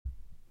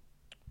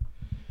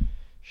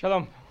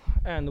Shalom,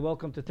 and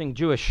welcome to Think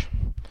Jewish.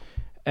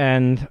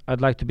 And I'd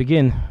like to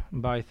begin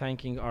by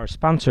thanking our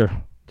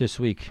sponsor this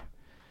week,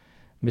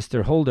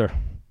 Mr. Holder,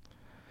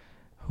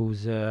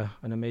 who's an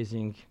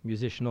amazing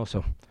musician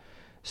also.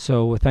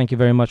 So thank you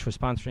very much for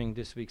sponsoring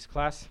this week's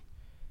class.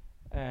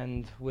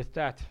 And with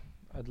that,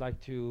 I'd like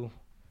to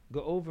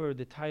go over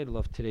the title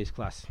of today's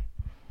class.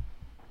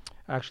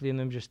 Actually,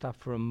 let me just stop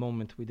for a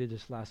moment. We did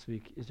this last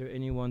week. Is there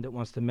anyone that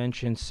wants to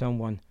mention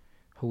someone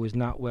who is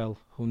not well,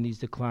 who needs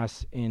the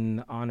class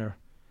in honor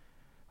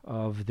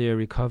of their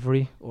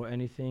recovery or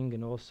anything?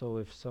 And also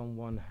if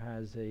someone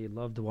has a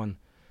loved one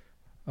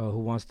who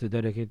wants to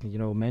dedicate,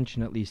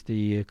 mention at least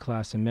the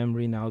class in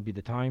memory, now would be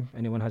the time.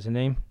 Anyone has a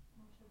name?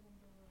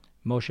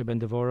 Moshe Ben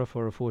Devorah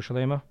for Refuah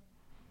Shalema.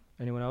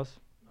 Anyone else?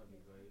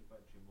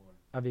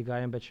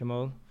 Avigai Bet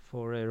Shemol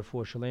for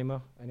Refuah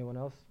Shalema. Anyone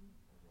else?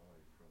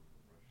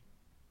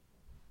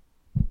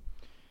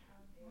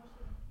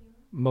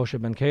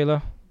 Moshe Ben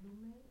Kayla.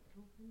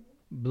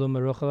 Blume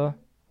Ruchela.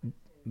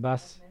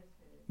 Bas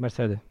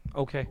Mercedes.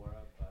 Okay.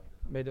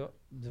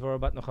 Dvorah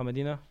Bat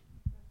Nochamadina.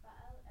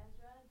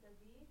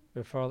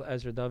 Rafael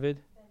Ezra David.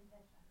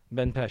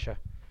 Ben Pesha.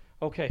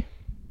 Okay.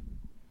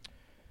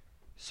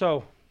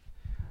 So,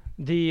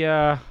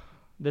 the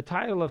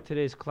title of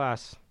today's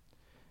class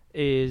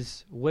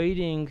is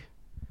Waiting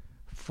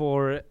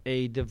for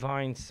a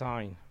Divine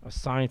Sign, a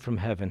sign from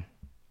heaven.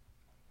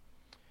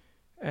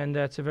 And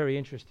that's a very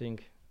interesting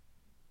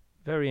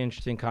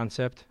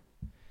concept.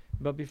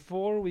 But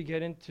before we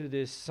get into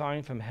this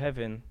sign from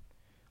heaven,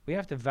 we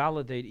have to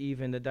validate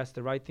even that that's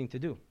the right thing to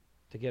do,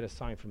 to get a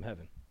sign from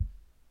heaven.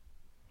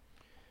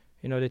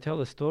 They tell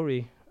the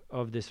story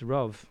of this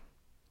Rav,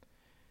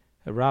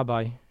 a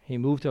rabbi. He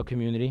moved to a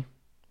community,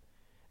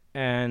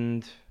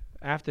 and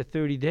after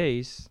 30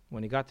 days,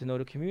 when he got to know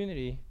the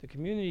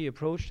community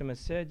approached him and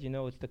said,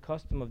 it's the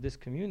custom of this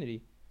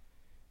community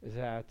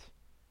that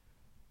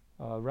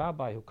a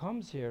rabbi who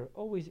comes here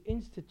always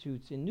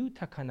institutes a new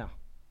takana,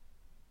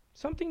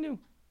 something new.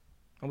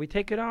 And we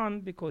take it on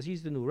because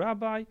he's the new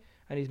rabbi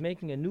and he's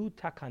making a new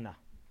takana.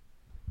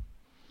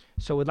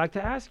 So we'd like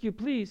to ask you,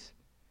 please,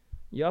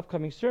 your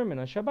upcoming sermon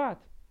on Shabbat,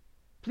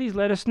 please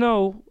let us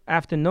know,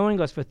 after knowing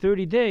us for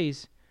 30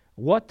 days,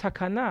 what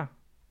takana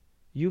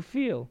you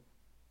feel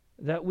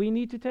that we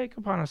need to take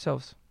upon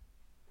ourselves.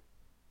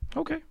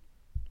 Okay.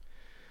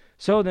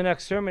 So the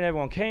next sermon,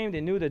 everyone came.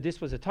 They knew that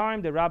this was the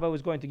time the rabbi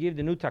was going to give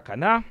the new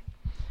takana.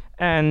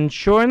 And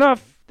sure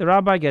enough, the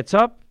rabbi gets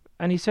up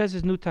and he says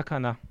his new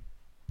takana.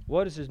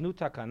 What is his new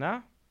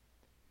takana?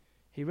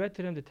 He read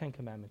to them the 10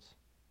 Commandments.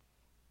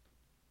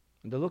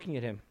 And they're looking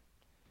at him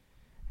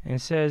and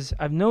says,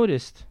 I've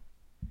noticed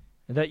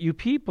that you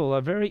people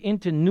are very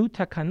into new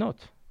takanot,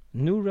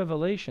 new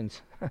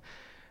revelations.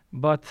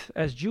 But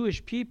as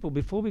Jewish people,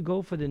 before we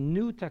go for the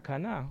new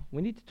takana,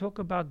 we need to talk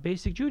about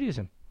basic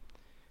Judaism.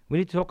 We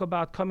need to talk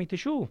about coming to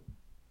shul,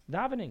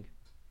 davening,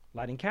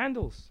 lighting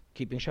candles,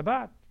 keeping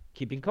Shabbat,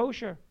 keeping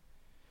kosher.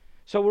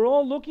 So we're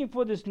all looking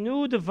for this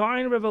new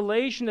divine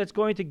revelation that's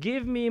going to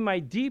give me my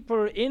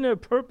deeper inner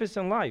purpose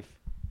in life.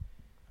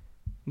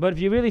 But if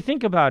you really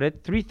think about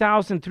it,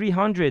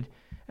 3,300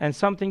 and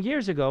something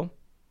years ago,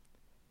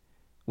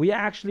 we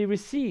actually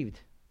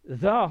received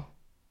the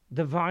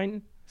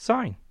divine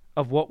sign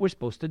of what we're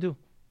supposed to do.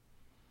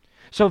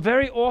 So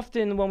very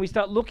often when we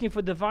start looking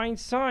for divine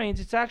signs,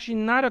 it's actually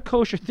not a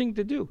kosher thing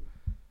to do.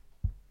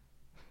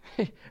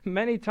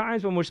 Many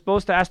times when we're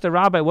supposed to ask the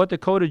rabbi what the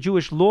code of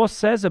Jewish law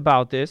says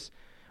about this,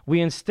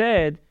 we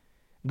instead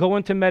go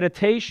into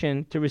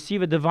meditation to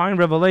receive a divine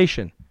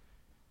revelation.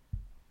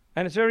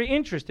 And it's very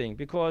interesting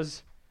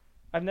because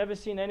I've never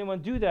seen anyone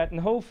do that in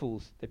Whole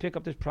Foods. They pick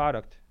up this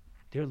product.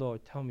 Dear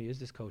Lord, tell me, is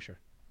this kosher?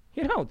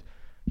 You don't.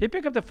 You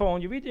pick up the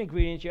phone, you read the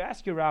ingredients, you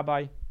ask your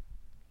rabbi.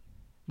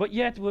 But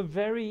yet we're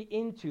very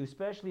into,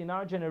 especially in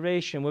our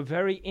generation, we're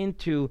very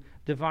into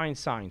divine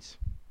signs.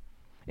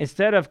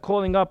 Instead of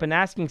calling up and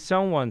asking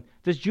someone,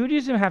 does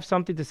Judaism have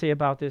something to say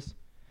about this?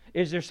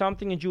 Is there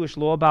something in Jewish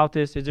law about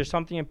this? Is there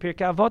something in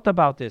Pirkei Avot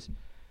about this?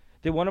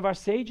 Did one of our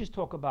sages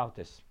talk about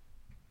this?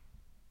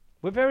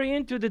 We're very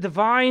into the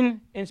divine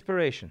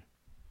inspiration,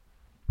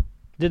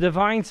 the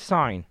divine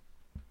sign.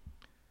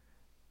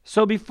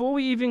 So before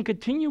we even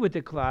continue with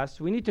the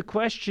class, we need to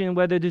question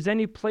whether there's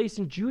any place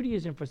in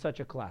Judaism for such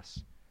a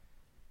class.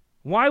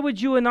 Why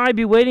would you and I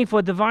be waiting for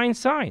a divine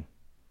sign?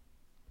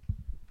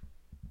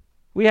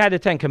 We had the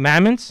 10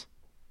 Commandments.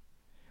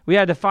 We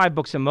had the 5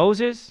 books of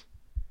Moses.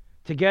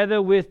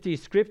 Together with the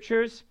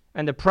scriptures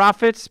and the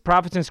prophets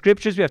and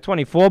scriptures, we have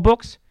 24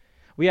 books.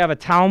 We have a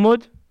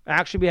Talmud.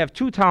 Actually, we have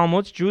 2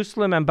 Talmuds,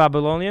 Jerusalem and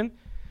Babylonian.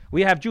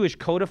 We have Jewish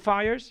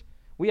codifiers.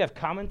 We have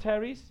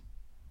commentaries.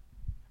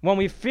 When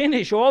we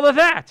finish all of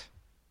that,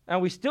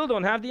 and we still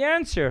don't have the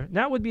answer,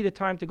 that would be the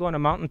time to go on a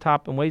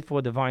mountaintop and wait for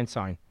a divine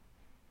sign.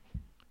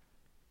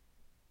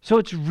 So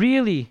it's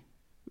really,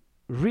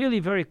 really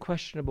very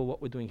questionable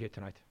what we're doing here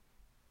tonight.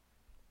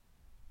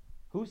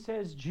 Who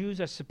says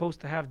Jews are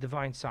supposed to have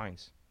divine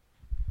signs?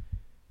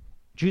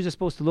 Jews are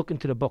supposed to look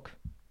into the book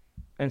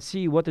and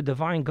see what the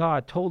divine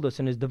God told us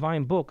in his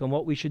divine book and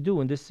what we should do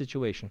in this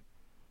situation.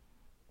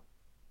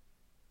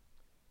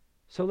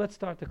 So let's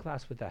start the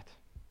class with that.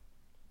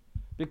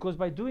 Because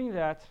by doing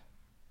that,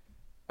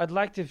 I'd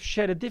like to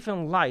shed a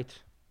different light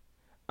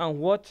on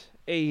what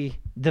a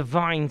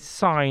divine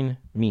sign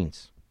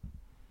means.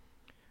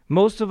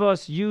 Most of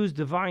us use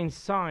divine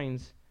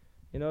signs.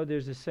 You know,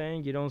 there's a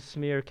saying, you don't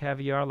smear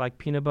caviar like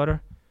peanut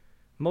butter.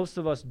 Most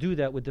of us do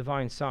that with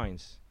divine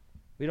signs.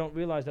 We don't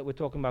realize that we're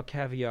talking about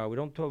caviar. We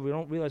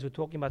don't realize we're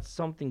talking about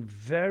something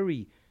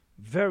very,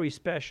 very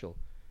special.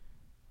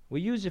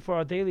 We use it for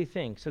our daily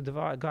thing. So,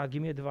 God,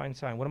 give me a divine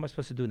sign. What am I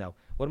supposed to do now?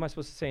 What am I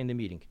supposed to say in the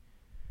meeting?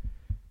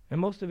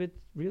 And most of it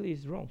really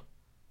is wrong.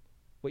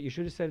 What you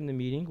should have said in the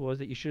meeting was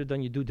that you should have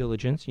done your due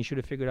diligence. You should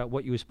have figured out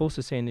what you were supposed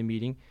to say in the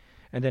meeting.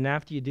 And then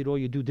after you did all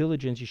your due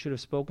diligence, you should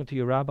have spoken to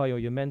your rabbi or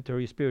your mentor,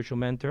 your spiritual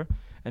mentor,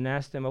 and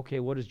asked them, okay,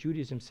 what does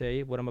Judaism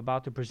say? What I'm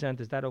about to present,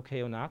 is that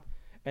okay or not?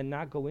 And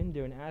not go in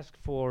there and ask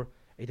for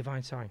a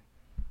divine sign.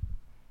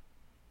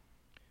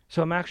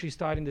 So I'm actually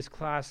starting this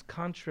class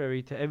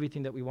contrary to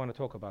everything that we want to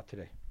talk about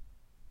today.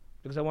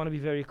 Because I want to be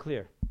very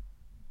clear.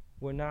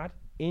 We're not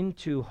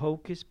into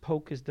hocus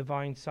pocus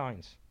divine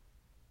signs.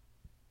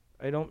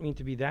 I don't mean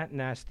to be that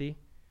nasty,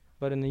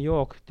 but in New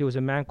York, there was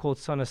a man called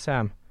Son of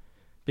Sam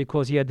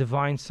because he had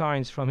divine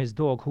signs from his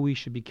dog who he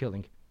should be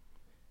killing.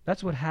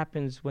 That's what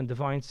happens when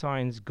divine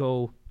signs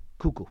go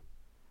cuckoo.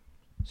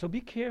 So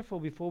be careful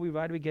before we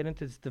get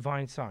into this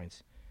divine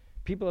signs.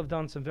 People have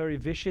done some very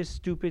vicious,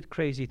 stupid,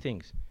 crazy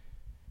things.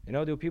 You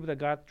know, there were people that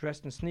got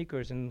dressed in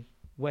sneakers and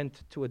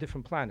went to a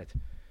different planet.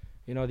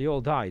 You know, they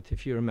all died,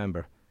 if you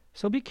remember.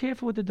 So be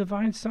careful with the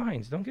divine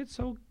signs. Don't get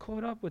so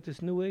caught up with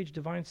this new age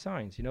divine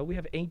signs. You know, we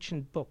have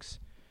ancient books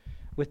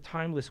with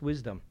timeless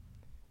wisdom.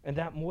 And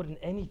that more than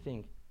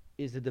anything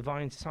is the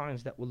divine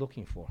signs that we're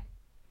looking for.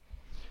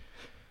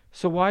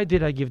 So why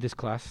did I give this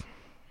class?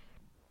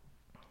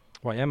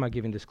 Why am I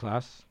giving this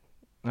class?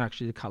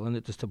 Actually, the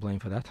calendar is to blame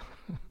for that.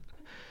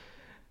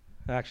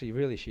 Actually,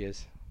 really she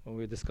is, when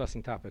we were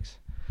discussing topics.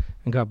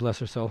 And God bless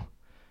her soul.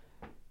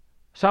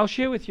 So I'll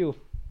share with you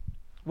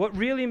what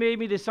really made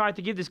me decide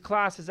to give this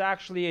class is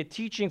actually a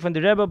teaching from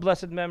the Rebbe,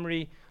 blessed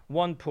memory,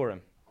 one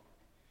Purim.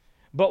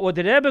 But what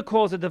the Rebbe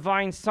calls a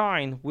divine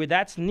sign, where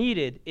that's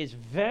needed, is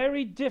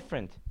very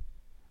different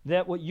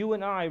than what you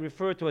and I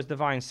refer to as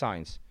divine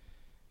signs.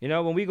 You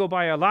know, when we go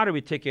buy a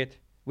lottery ticket,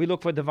 we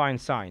look for a divine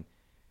sign.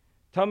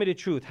 Tell me the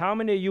truth. How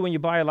many of you, when you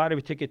buy a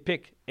lottery ticket,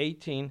 pick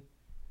 18,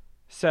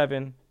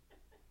 7,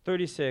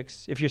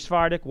 36, if you're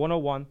Sephardic,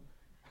 101?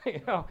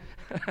 You know,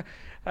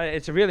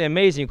 it's really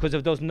amazing because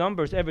if those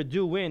numbers ever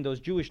do win, those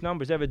Jewish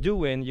numbers ever do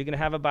win, you're going to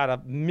have about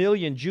 1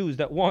 million Jews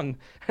that won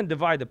and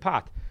divide the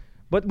pot.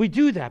 But we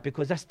do that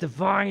because that's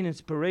divine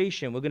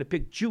inspiration. We're going to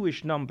pick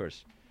Jewish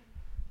numbers.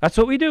 That's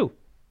what we do.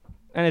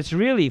 And it's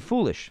really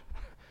foolish.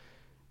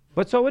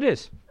 But so it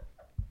is.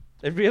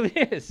 It really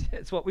is.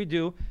 It's what we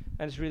do,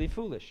 and it's really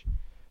foolish.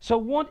 So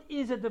what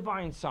is a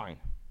divine sign?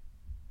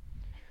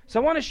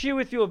 So I want to share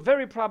with you a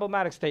very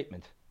problematic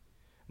statement.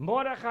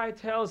 Mordechai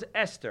tells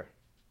Esther,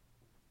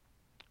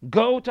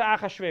 go to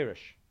Achashverosh.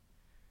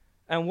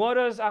 And what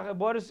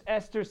does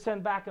Esther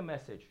send back a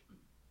message?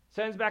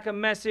 Sends back a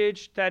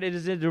message that it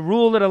is in the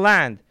rule of the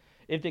land.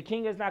 If the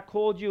king has not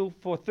called you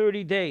for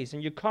 30 days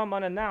and you come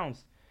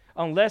unannounced,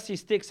 unless he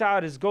sticks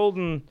out his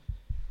golden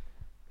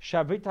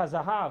Shavit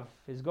HaZahav,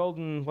 his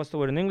golden, what's the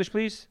word in English,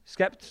 please?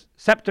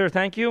 Scepter,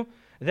 thank you.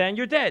 Then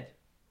you're dead.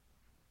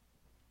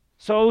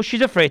 So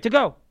she's afraid to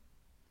go.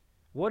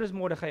 What does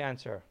Mordechai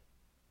answer her?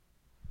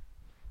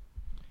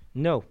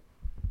 No.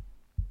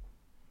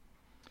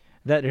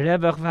 That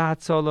Revach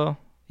v'Hatzala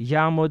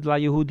Yamod la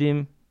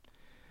Yehudim,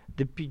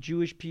 the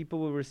Jewish people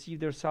will receive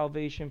their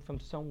salvation from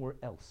somewhere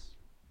else.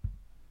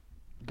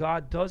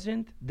 God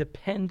doesn't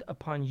depend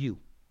upon you.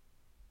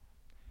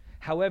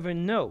 However,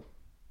 know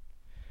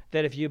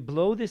that if you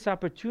blow this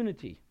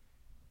opportunity,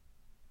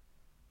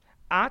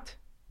 at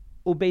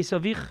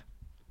ubeisavich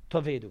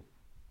tovedu,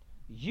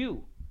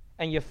 you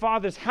and your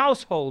father's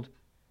household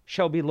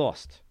shall be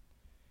lost.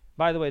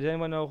 By the way, does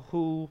anyone know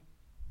who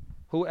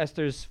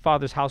Esther's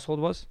father's household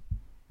was?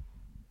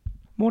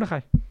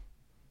 Mordechai.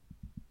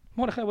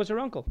 Mordechai was her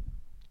uncle.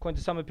 According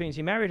to some opinions,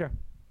 he married her.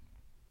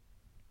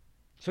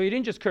 So he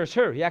didn't just curse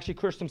her, he actually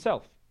cursed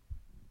himself.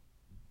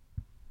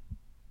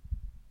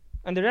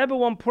 And the Rebbe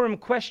one Purim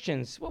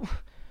questions, well,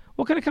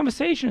 what kind of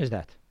conversation is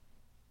that?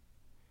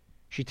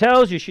 She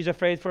tells you she's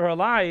afraid for her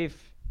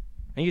life,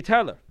 and you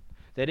tell her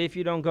that if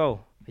you don't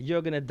go,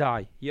 you're going to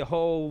die. Your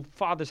whole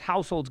father's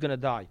household's going to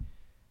die.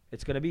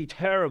 It's going to be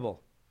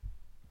terrible.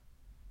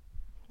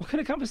 What kind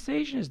of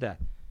conversation is that?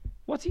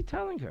 What's he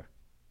telling her?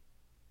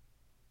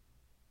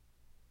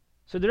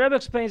 So the Rebbe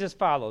explains as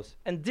follows,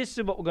 and this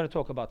is what we're going to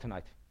talk about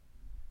tonight.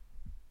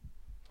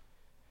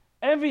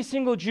 Every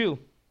single Jew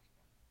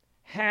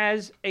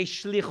has a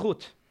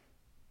shlichut,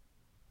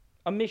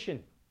 a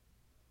mission.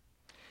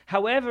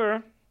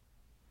 However,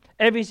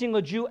 every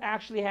single Jew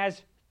actually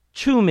has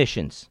two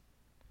missions.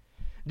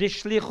 The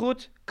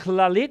shlichut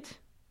klalit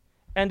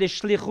and the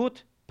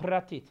shlichut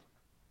pratit.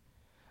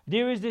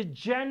 There is a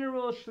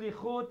general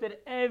shlichut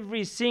that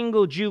every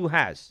single Jew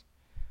has.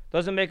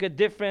 Doesn't make a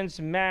difference,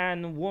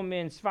 man,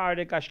 woman,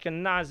 Sephardic,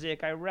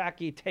 Ashkenazic,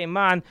 Iraqi,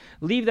 Taiman.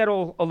 Leave that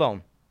all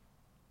alone.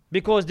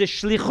 Because the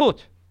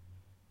shlichut,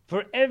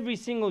 for every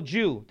single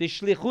Jew, the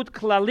shlichut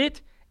klalit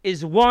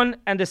is one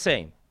and the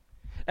same.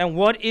 And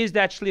what is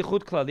that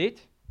shlichut klalit?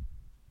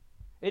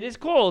 It is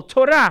called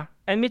Torah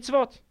and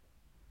mitzvot.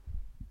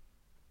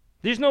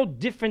 There's no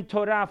different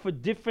Torah for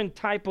different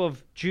type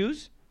of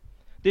Jews.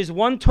 There's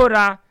one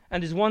Torah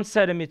and there's one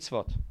set of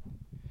mitzvot.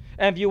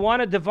 And if you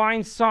want a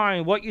divine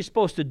sign, what you're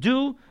supposed to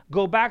do,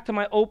 go back to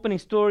my opening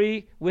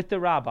story with the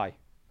rabbi.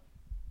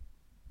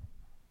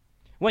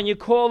 When you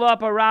call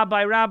up a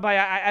rabbi,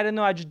 I don't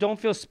know, I just don't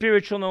feel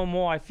spiritual no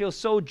more. I feel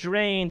so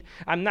drained.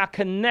 I'm not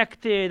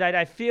connected.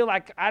 I feel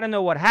like, I don't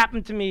know what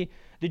happened to me.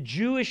 The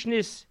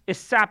Jewishness is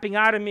sapping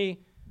out of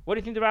me. What do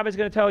you think the rabbi is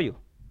going to tell you?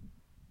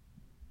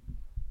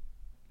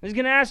 He's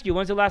going to ask you,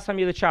 when's the last time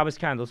you lit Shabbos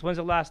candles? When's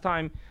the last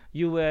time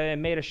you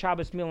made a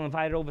Shabbos meal and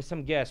invited over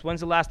some guests? When's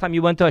the last time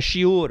you went to a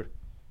shiur?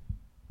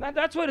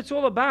 That's what it's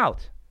all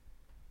about.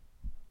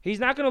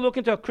 He's not going to look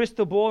into a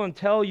crystal ball and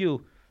tell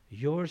you,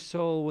 your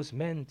soul was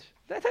meant.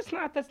 That's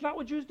not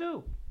what Jews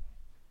do.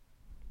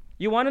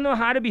 You want to know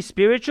how to be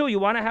spiritual? You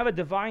want to have a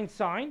divine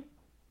sign?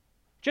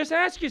 Just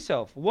ask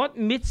yourself, what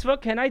mitzvah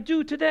can I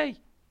do today?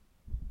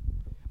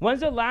 When's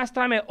the last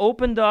time I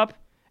opened up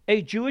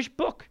a Jewish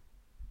book?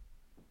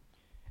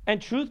 And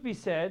truth be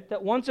said,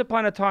 that once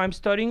upon a time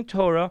studying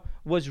Torah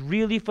was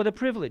really for the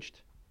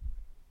privileged.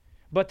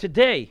 But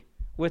today,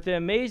 with the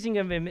amazing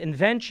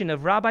invention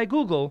of Rabbi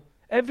Google,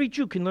 every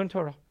Jew can learn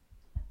Torah.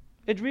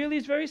 It really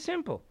is very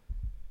simple.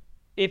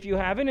 If you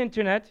have an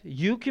internet,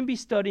 you can be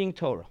studying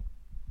Torah.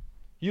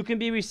 You can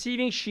be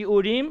receiving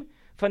shiurim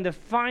from the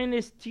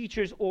finest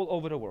teachers all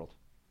over the world.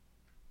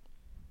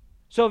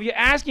 So if you're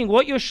asking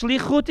what your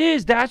shlichut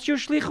is, that's your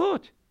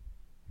shlichut.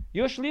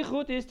 Your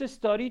shlichut is to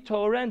study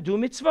Torah and do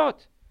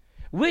mitzvot.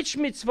 Which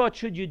mitzvot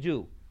should you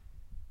do?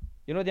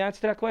 You know the answer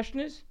to that question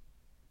is?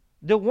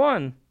 The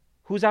one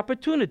whose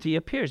opportunity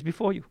appears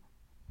before you.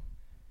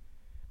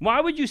 Why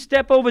would you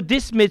step over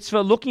this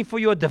mitzvah looking for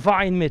your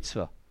divine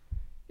mitzvah?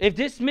 If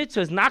this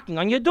mitzvah is knocking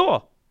on your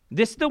door,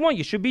 this is the one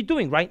you should be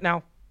doing right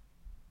now.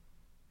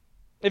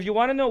 If you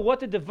want to know what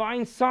the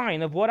divine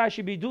sign of what I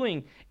should be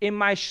doing in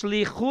my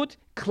shlichut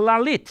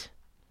klalit,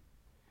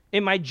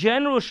 in my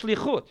general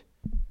shlichut,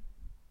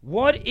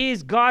 what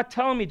is God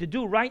telling me to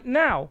do right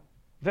now?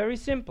 Very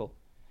simple.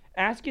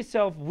 Ask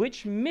yourself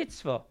which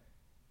mitzvah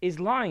is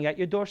lying at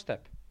your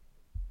doorstep.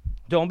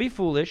 Don't be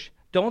foolish.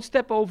 Don't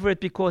step over it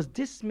because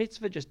this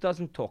mitzvah just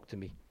doesn't talk to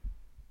me.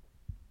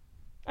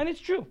 And it's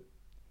true.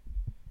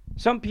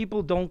 Some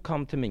people don't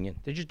come to minyan.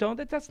 They just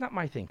don't. That's not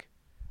my thing.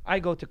 I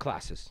go to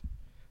classes.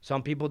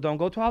 Some people don't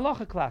go to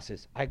halacha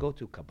classes. I go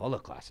to Kabbalah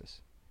classes.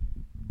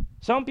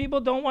 Some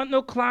people don't want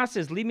no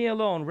classes. Leave me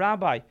alone.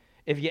 Rabbi,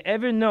 if you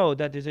ever know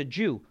that there's a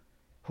Jew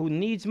who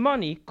needs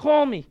money,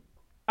 call me.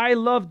 I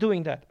love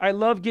doing that. I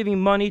love giving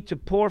money to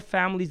poor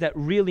families that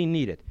really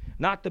need it,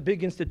 not the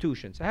big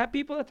institutions. I have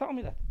people that tell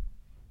me that.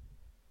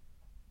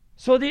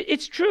 So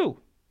it's true.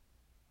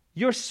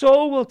 Your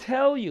soul will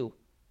tell you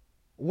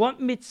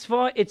what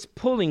mitzvah it's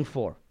pulling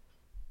for.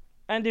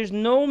 And there's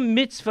no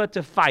mitzvah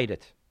to fight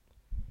it.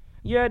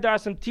 Yeah, there are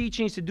some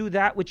teachings to do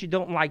that which you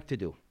don't like to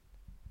do.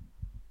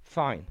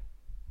 Fine.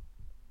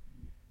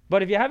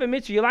 But if you have a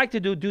mitzvah you like to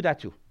do that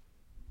too.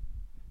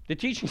 The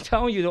teaching's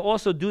telling you to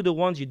also do the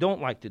ones you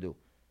don't like to do.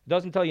 It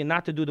doesn't tell you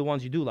not to do the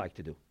ones you do like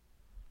to do.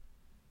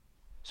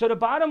 So the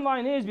bottom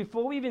line is,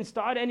 before we even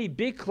start any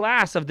big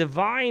class of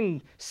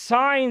divine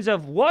signs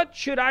of what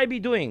should I be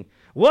doing,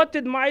 what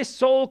did my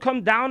soul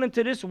come down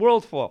into this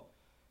world for?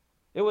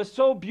 It was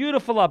so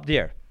beautiful up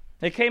there.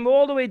 It came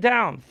all the way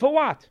down. For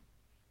what?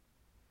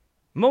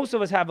 Most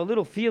of us have a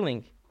little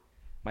feeling.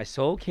 My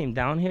soul came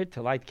down here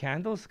to light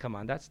candles? Come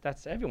on,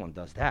 that's everyone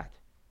does that.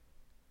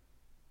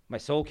 My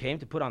soul came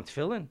to put on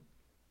tefillin.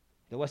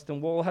 The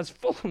Western Wall has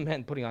full of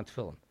men putting on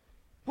tefillin.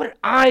 What did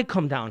I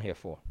come down here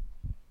for?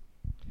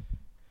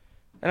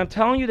 And I'm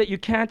telling you that you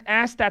can't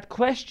ask that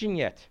question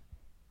yet.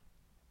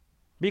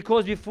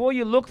 Because before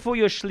you look for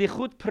your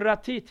shlichut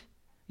pratit,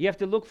 you have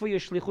to look for your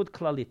shlichut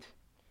klalit.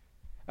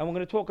 And we're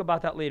going to talk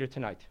about that later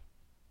tonight.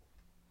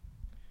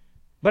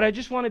 But I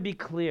just want to be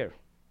clear.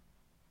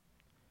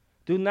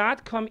 Do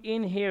not come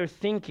in here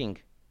thinking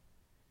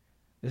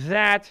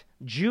that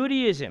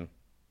Judaism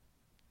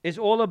is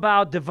all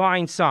about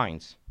divine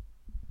signs.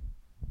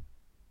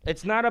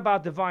 It's not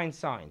about divine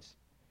signs.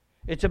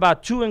 It's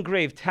about 2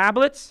 engraved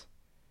tablets.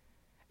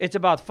 It's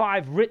about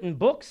 5 written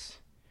books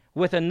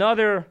with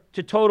another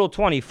to total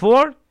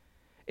 24.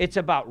 It's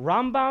about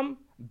Rambam,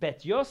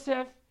 Bet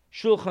Yosef,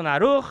 Shulchan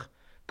Aruch,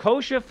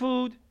 kosher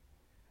food,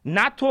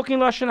 not talking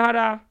Lashon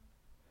Hara,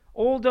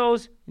 all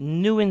those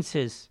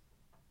nuances.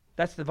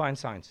 That's divine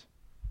signs.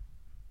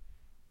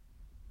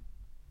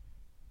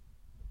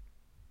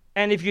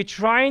 And if you're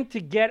trying to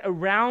get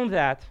around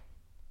that,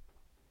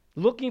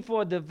 looking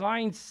for a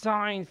divine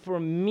sign for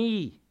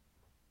me,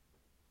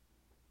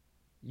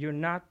 you're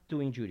not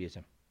doing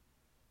Judaism.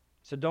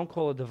 So don't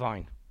call it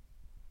divine.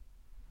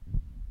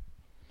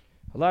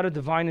 A lot of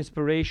divine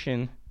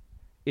inspiration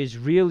is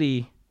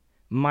really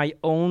my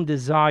own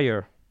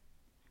desire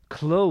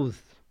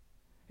clothed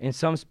in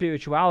some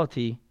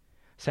spirituality,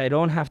 so I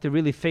don't have to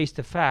really face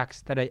the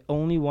facts that I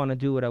only want to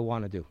do what I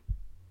want to do.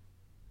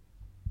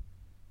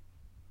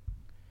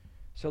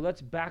 So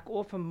let's back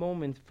off a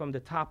moment from the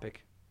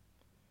topic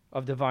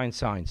of divine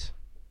signs.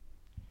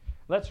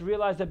 Let's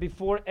realize that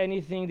before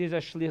anything, there's a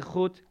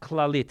shlichut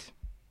klalit.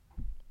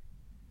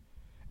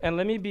 And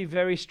let me be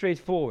very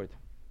straightforward.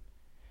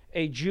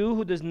 A Jew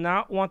who does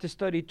not want to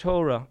study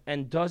Torah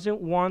and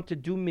doesn't want to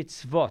do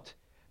mitzvot,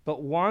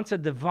 but wants a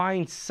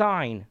divine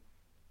sign,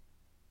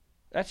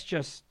 that's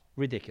just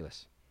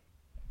ridiculous.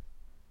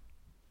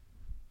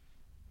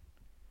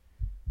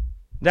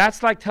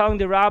 That's like telling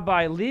the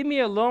rabbi, leave me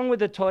alone with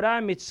the Torah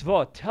and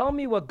mitzvot. Tell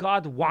me what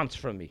God wants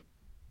from me.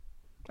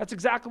 That's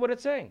exactly what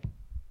it's saying.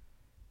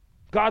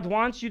 God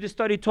wants you to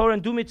study Torah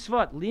and do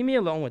mitzvot. Leave me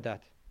alone with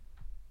that.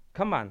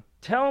 Come on.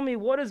 Tell me,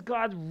 what does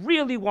God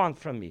really want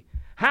from me?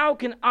 How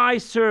can I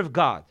serve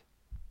God?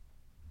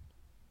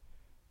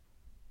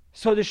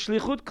 So the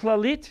shlichut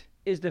klalit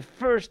is the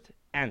first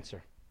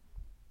answer.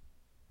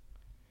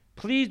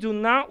 Please do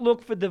not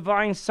look for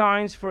divine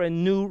signs for a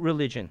new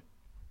religion.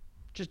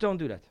 Just don't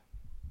do that.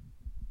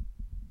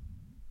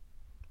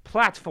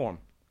 Platform,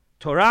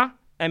 Torah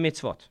and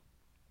mitzvot.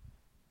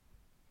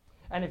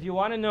 And if you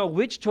want to know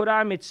which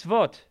Torah and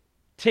mitzvot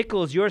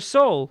tickles your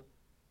soul,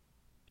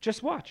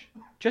 just watch.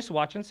 Just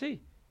watch and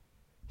see.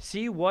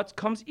 See what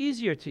comes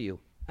easier to you.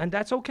 And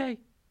that's okay.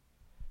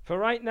 For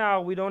right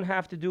now, we don't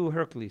have to do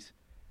Hercules.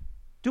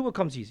 Do what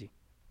comes easy.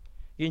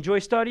 You enjoy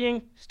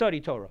studying?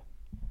 Study Torah.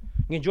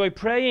 You enjoy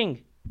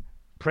praying?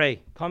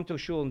 Pray. Come to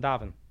shul and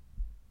daven.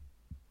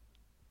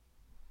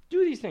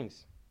 Do these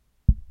things.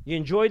 You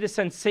enjoy the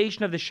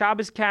sensation of the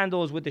Shabbos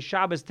candles with the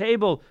Shabbos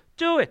table?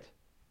 Do it.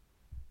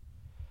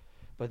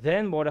 But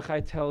then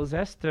Mordechai tells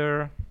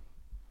Esther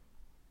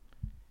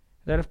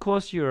that of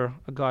course you're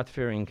a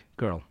God-fearing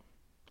girl.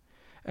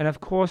 And of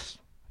course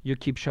you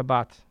keep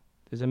Shabbat.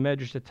 There's a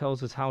medrash that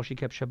tells us how she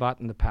kept Shabbat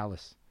in the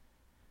palace.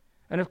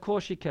 And of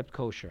course she kept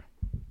kosher.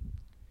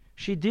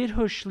 She did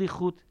her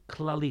shlichut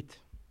klalit.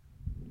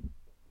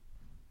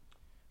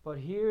 But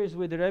here is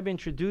where the Rebbe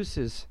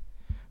introduces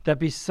that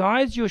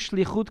besides your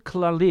shlichut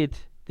klalit,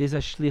 there's a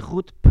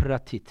shlichut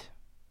pratit.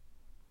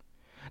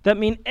 That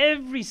means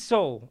every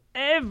soul,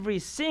 every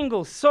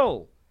single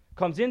soul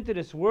comes into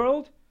this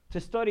world to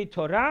study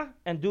Torah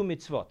and do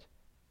mitzvot.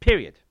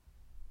 Period.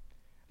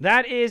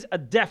 That is a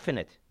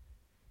definite.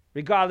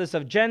 Regardless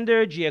of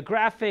gender,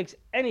 geographics,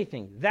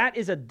 anything. That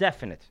is a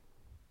definite.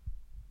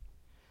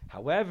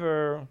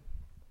 However,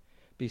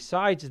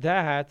 besides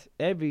that,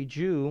 every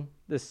Jew,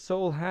 the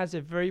soul has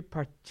a very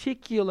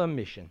particular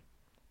mission.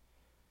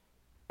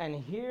 And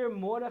here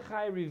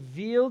Mordechai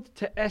revealed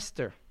to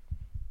Esther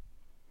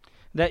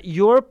that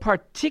your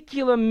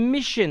particular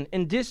mission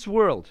in this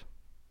world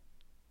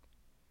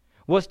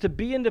was to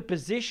be in the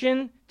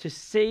position to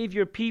save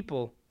your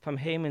people from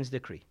Haman's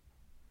decree.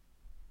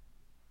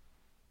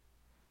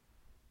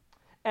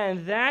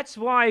 And that's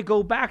why I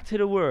go back to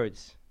the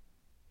words.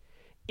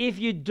 If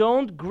you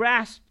don't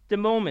grasp the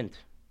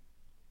moment,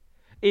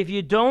 if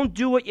you don't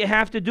do what you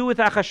have to do with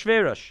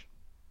Achashverosh,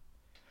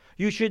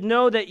 you should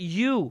know that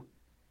you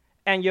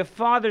and your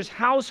father's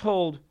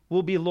household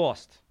will be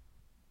lost.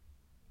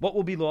 What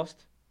will be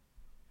lost?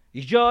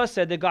 You just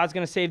said that God's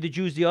going to save the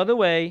Jews the other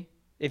way.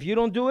 If you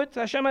don't do it,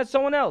 Hashem has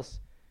someone else.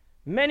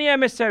 Many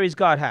emissaries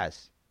God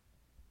has.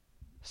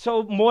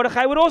 So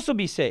Mordechai would also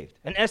be saved,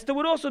 and Esther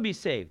would also be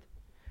saved.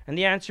 And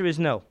the answer is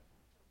no.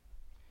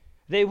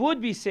 They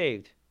would be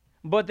saved,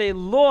 but they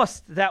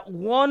lost that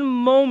one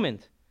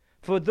moment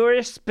for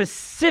their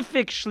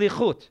specific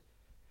shlichut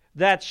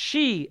that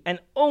she and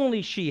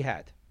only she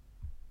had.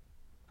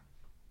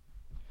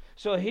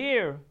 So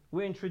here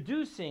we're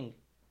introducing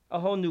a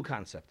whole new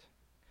concept.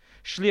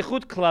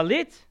 Shlichut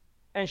klalit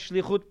and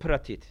shlichut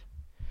pratit.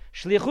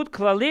 Shlichut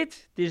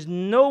klalit, there's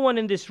no one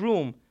in this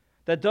room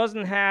that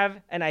doesn't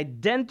have an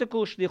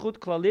identical shlichut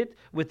klalit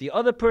with the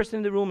other person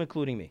in the room,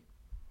 including me.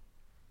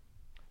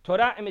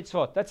 Torah and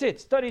mitzvot. That's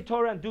it. Study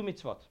Torah and do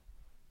mitzvot.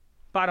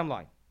 Bottom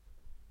line.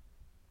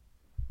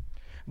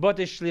 But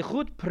the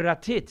shlichut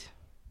pratit,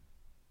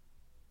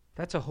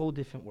 that's a whole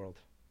different world.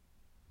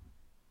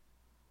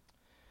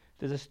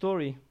 There's a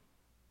story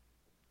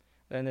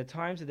that in the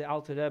times of the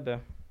Alter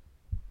Rebbe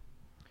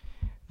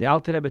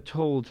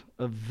told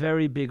a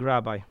very big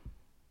rabbi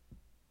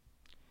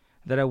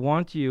that I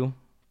want you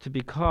to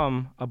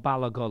become a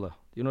balagola.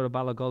 Do you know what a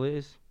balagola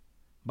is?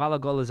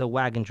 Balagola is a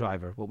wagon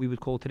driver, what we would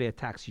call today a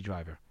taxi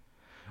driver.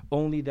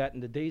 Only that in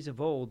the days of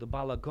old, the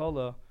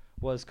balagola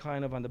was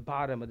kind of on the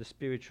bottom of the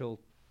spiritual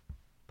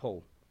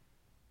pole.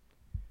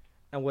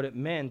 And what it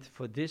meant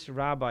for this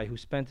rabbi who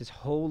spent his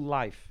whole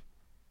life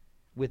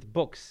with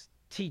books,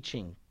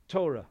 teaching,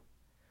 Torah,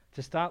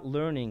 to start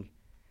learning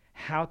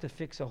how to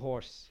fix a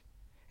horse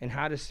and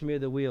how to smear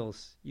the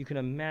wheels, you can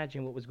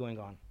imagine what was going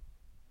on.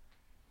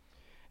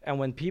 And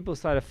when people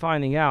started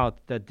finding out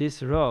that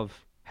this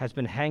Rav has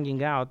been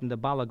hanging out in the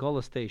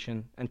Balagola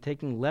station and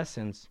taking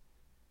lessons,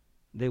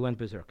 they went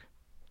berserk.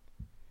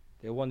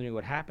 They were wondering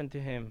what happened to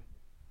him.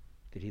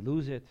 Did he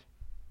lose it?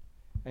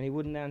 And he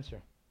wouldn't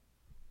answer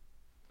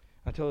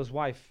until his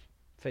wife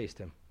faced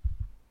him.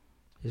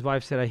 His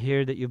wife said, I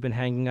hear that you've been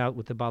hanging out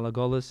with the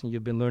Balagolas and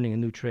you've been learning a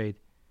new trade.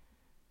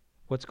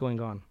 What's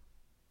going on?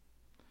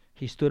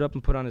 He stood up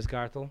and put on his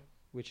gartel,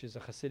 which is a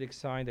Hasidic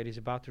sign that he's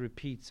about to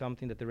repeat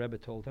something that the Rebbe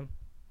told him.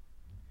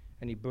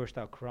 And he burst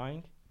out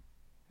crying,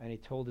 and he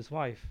told his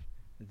wife,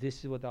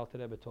 this is what the Alter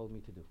Rebbe told me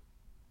to do.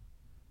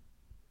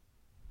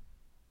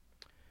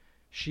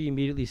 She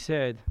immediately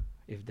said,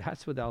 if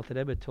that's what the Alter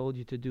Rebbe told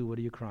you to do, what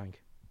are you crying?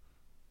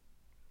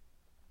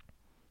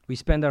 We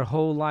spend our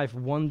whole life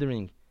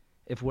wondering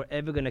if we're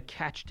ever going to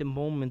catch the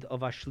moment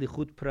of our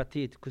shlichut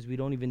pratit, because we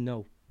don't even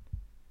know.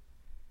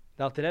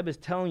 The Alter Rebbe is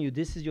telling you,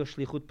 this is your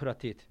shlichut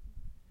pratit.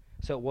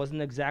 So it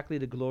wasn't exactly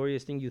the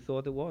glorious thing you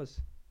thought it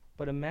was.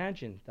 But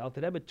imagine, the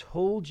Alter Rebbe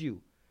told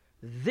you,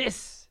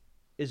 this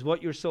is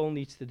what your soul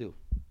needs to do.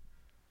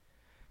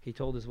 He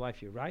told his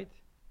wife, you're right.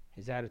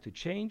 His attitude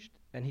changed,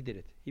 and he did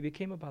it. He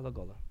became a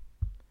Balagola.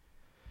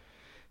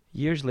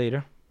 Years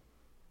later,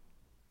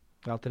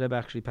 the Alter Rebbe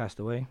actually passed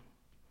away.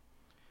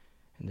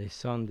 And his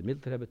son, the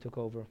Middle Rebbe, took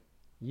over.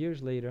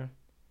 Years later,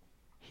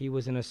 he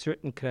was in a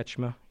certain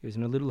krechma. He was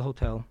in a little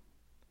hotel.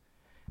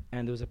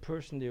 And there was a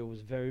person there who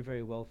was very,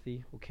 very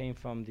wealthy, who came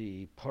from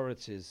the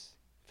Poritz's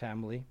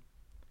family.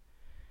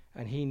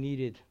 And he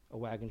needed a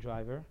wagon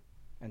driver.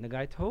 And the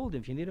guy told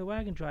him, if you need a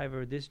wagon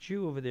driver, this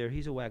Jew over there,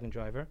 he's a wagon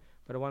driver.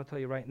 But I want to tell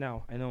you right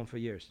now, I know him for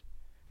years.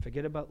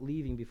 Forget about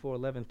leaving before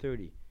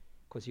 11:30.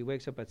 Because he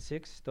wakes up at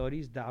 6,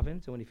 studies,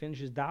 davens, and when he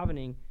finishes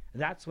davening,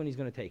 that's when he's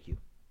going to take you.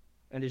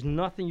 And there's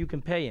nothing you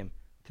can pay him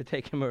to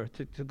take him or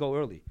to go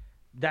early.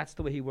 That's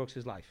the way he works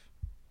his life.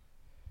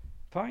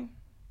 Fine.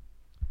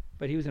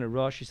 But he was in a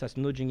rush. He starts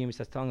nudging him. He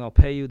starts telling him, I'll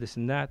pay you, this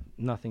and that.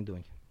 Nothing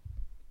doing.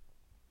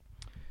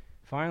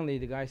 Finally,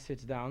 the guy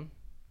sits down,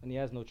 and he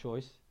has no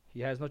choice.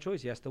 He has no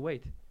choice. He has to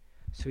wait.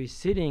 So he's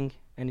sitting,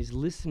 and he's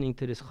listening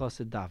to this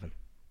chassid daven.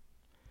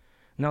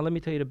 Now, let me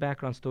tell you the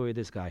background story of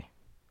this guy.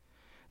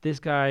 This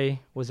guy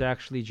was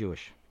actually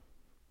Jewish.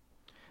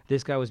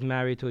 This guy was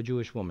married to a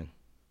Jewish woman.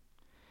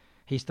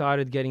 He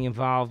started getting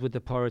involved with the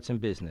Poritz and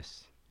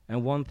business.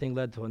 And one thing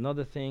led to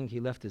another thing. He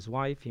left his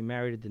wife. He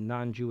married the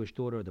non-Jewish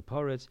daughter of the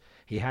Poritz.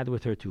 He had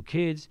with her 2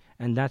 kids,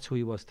 and that's who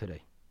he was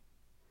today.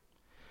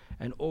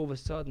 And all of a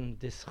sudden,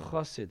 this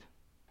chassid,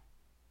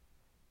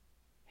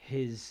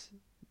 his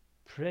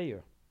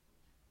prayer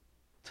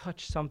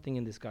touched something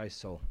in this guy's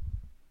soul.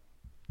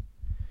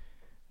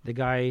 The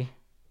guy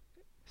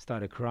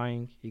started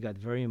crying. He got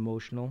very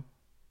emotional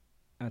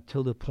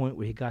until the point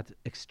where he got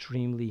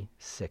extremely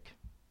sick.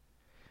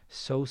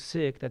 So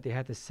sick that they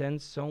had to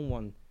send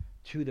someone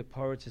to the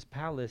Poritz's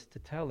palace to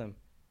tell him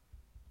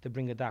to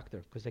bring a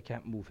doctor because they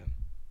can't move him.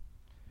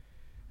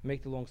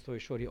 Make the long story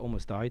short, he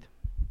almost died.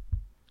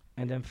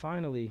 And then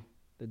finally,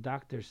 the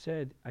doctor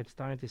said, I'm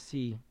starting to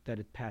see that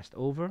it passed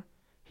over.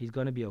 He's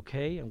going to be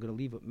okay. I'm going to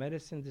leave with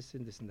medicine, this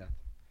and this and that.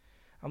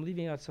 I'm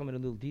leaving out some of the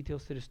little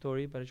details to the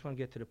story, but I just want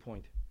to get to the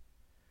point.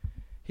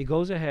 He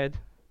goes ahead,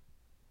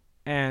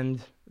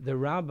 and the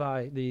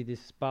rabbi,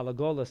 this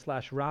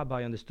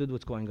Balagola/rabbi understood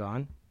what's going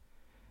on,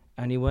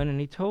 and he went and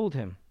he told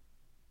him,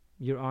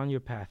 you're on your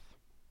path.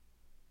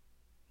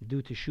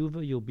 Do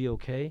teshuvah, you'll be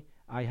okay.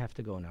 I have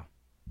to go now.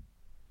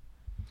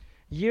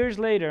 Years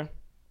later,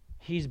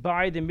 he's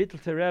by the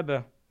Mittelte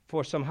Rebbe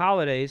for some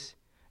holidays,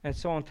 and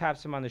someone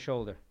taps him on the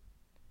shoulder.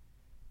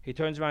 He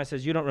turns around and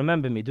says, you don't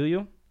remember me, do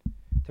you?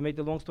 To make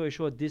the long story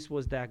short, this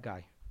was that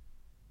guy.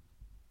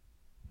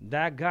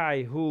 That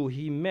guy who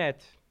he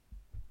met.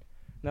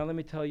 Now let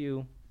me tell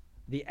you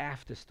the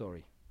after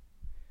story.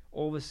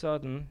 All of a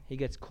sudden, he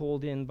gets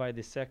called in by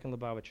the second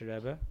Lubavitcher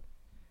Rebbe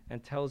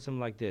and tells him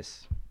like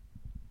this.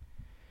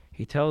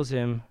 He tells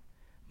him,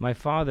 my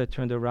father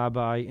turned a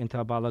rabbi into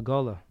a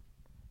Balagola.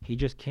 He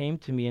just came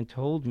to me and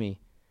told me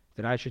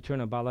that I should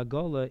turn a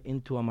Balagola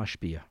into a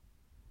mashpia.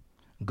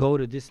 Go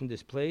to this and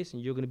this place,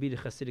 and you're going to be the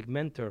Hasidic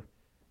mentor.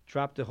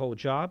 Drop the whole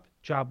job.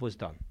 Job was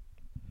done.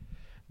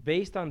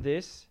 Based on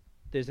this,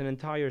 there's an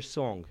entire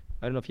song.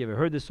 I don't know if you ever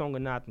heard this song or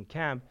not in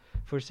camp.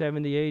 For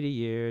 70, 80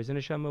 years, and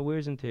Neshama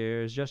wears and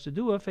tears, just to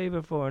do a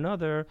favor for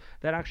another.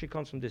 That actually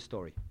comes from this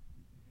story.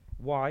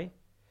 Why?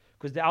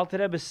 Because the Alter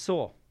Rebbe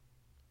saw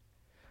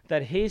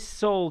that his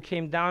soul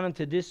came down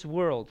into this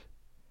world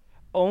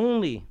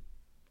only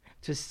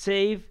to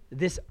save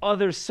this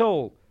other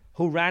soul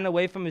who ran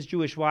away from his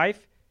Jewish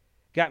wife,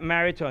 got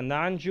married to a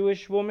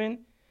non-Jewish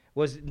woman,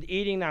 was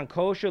eating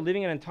non-kosher,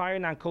 living an entire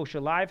non-kosher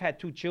life, had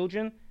 2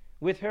 children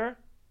with her.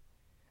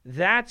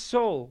 That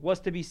soul was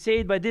to be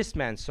saved by this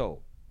man's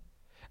soul.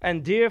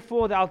 And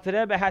therefore, the Alter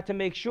Rebbe had to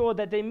make sure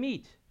that they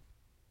meet.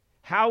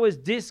 How is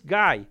this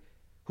guy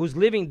who's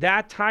living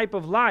that type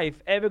of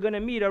life ever going to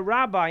meet a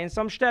rabbi in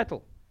some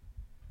shtetl?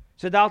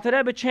 So the Alter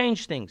Rebbe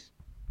changed things.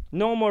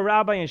 No more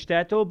rabbi in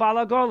shtetl,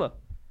 Balagola.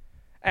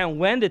 And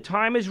when the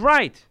time is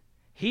right,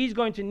 he's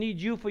going to need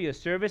you for your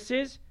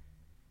services,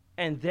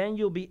 and then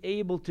you'll be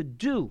able to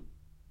do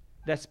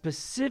that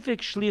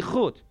specific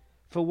shlichut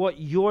for what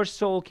your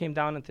soul came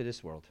down into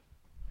this world.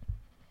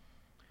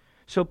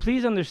 So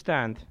please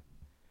understand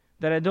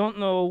that I don't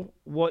know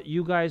what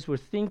you guys were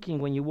thinking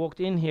when you walked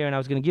in here and I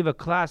was going to give a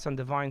class on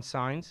divine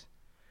signs.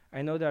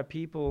 I know there are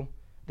people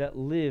that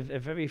live a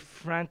very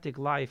frantic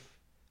life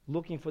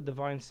looking for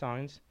divine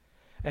signs,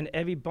 and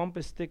every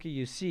bumper sticker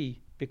you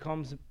see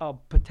becomes a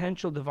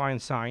potential divine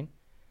sign,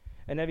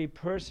 and every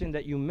person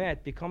that you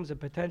met becomes a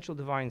potential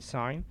divine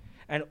sign,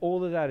 and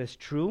all of that is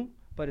true,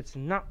 but it's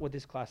not what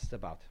this class is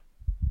about.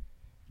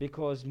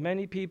 Because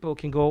many people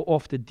can go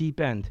off the deep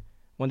end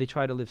when they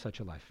try to live such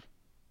a life.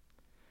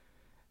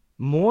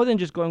 More than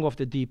just going off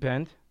the deep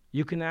end,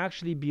 you can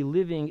actually be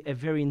living a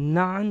very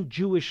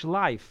non-Jewish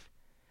life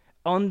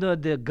under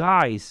the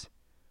guise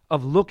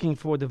of looking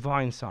for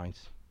divine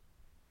signs.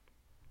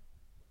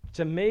 It's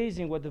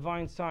amazing what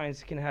divine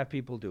signs can have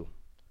people do.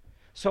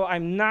 So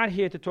I'm not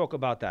here to talk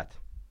about that.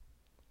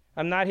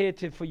 I'm not here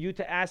for you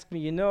to ask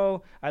me,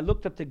 I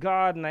looked up to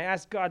God and I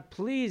asked God,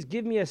 please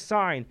give me a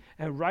sign.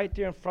 And right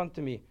there in front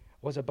of me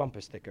was a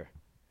bumper sticker.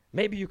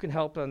 Maybe you can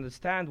help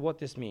understand what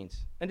this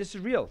means. And this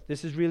is real.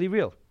 This is really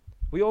real.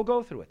 We all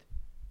go through it.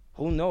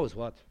 Who knows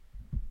what?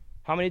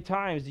 How many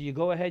times do you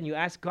go ahead and you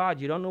ask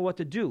God, you don't know what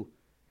to do?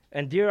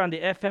 And there on the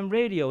FM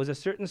radio is a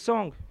certain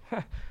song.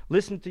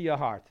 Listen to your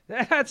heart.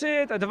 That's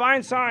it, a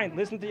divine sign.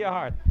 Listen to your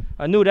heart.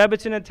 A new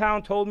Rebbetzin in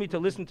town told me to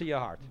listen to your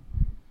heart.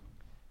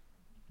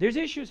 There's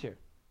issues here.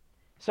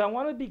 So I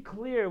want to be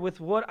clear with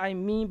what I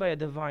mean by a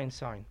divine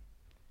sign.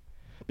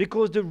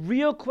 Because the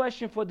real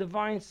question for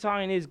divine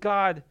sign is,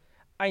 God,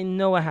 I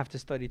know I have to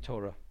study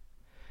Torah.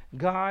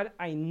 God,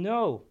 I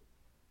know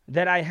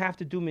that I have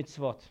to do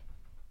mitzvot.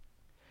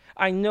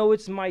 I know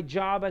it's my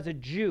job as a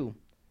Jew,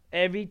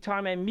 every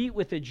time I meet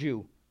with a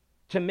Jew,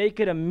 to make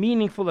it a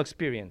meaningful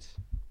experience.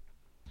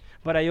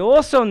 But I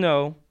also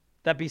know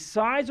that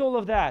besides all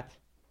of that,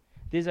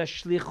 there's a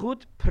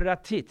shlichut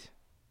pratit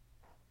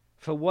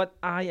for what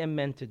I am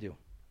meant to do.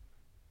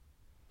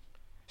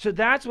 So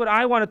that's what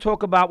I want to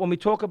talk about when we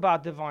talk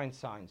about divine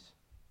signs.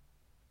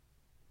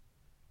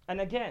 And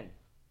again,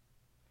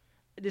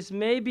 this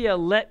may be a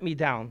let me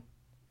down,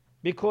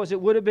 because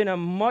it would have been a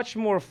much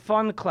more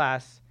fun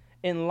class,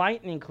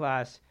 enlightening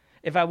class,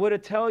 if I would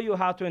have tell you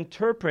how to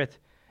interpret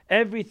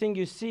everything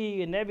you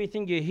see and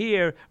everything you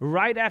hear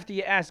right after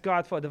you ask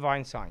God for a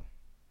divine sign.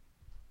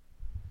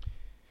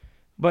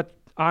 But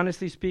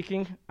honestly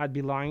speaking, I'd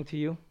be lying to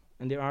you,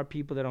 and there are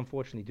people that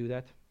unfortunately do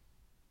that.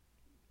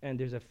 And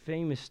there's a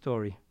famous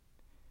story.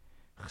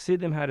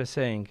 Chassidim had a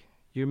saying.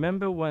 You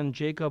remember when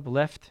Jacob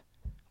left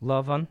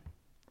Lavan?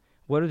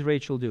 What did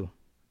Rachel do?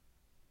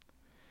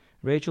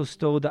 Rachel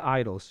stole the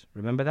idols.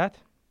 Remember that?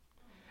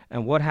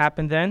 And what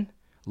happened then?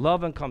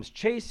 Lavan comes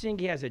chasing.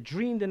 He has a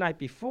dream the night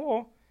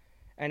before.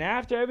 And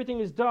after everything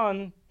is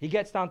done, he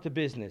gets down to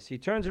business. He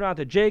turns around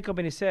to Jacob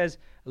and he says,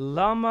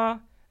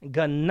 Lama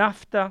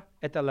ganafta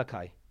et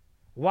alakai.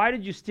 Why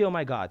did you steal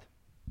my God?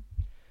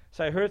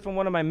 So I heard from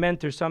one of my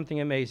mentors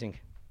something amazing.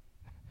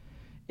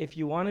 If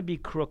you want to be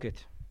crooked,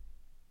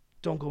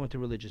 don't go into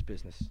religious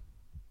business.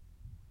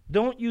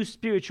 Don't use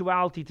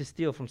spirituality to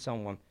steal from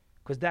someone,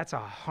 because that's a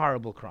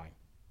horrible crime.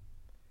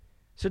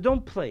 So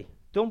don't play.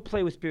 Don't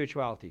play with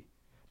spirituality.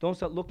 Don't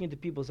start looking into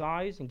people's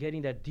eyes and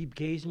getting that deep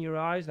gaze in your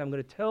eyes. And I'm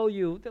going to tell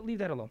you that leave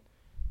that alone.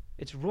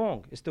 It's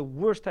wrong. It's the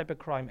worst type of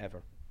crime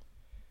ever.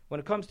 When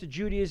it comes to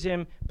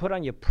Judaism, put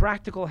on your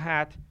practical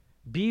hat,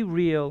 be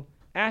real,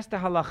 ask the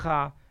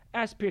halacha,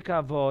 ask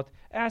Pirkei Avot,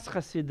 ask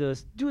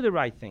Hasidus, do the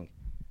right thing.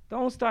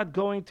 Don't start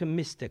going to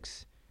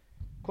mystics.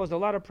 Caused a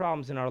lot of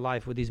problems in our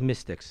life with these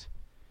mystics.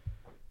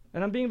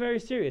 And I'm being very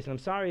serious, and I'm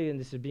sorry, and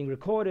this is being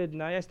recorded,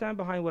 and I stand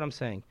behind what I'm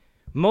saying.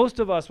 Most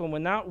of us, when we're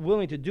not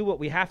willing to do what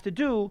we have to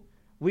do,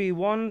 we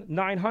won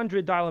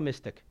 $900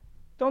 mystic.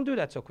 Don't do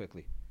that so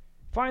quickly.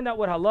 Find out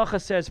what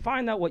halacha says,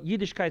 find out what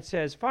Yiddishkeit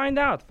says, find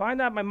out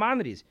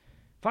Maimonides,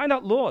 find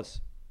out laws.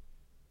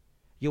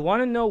 You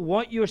want to know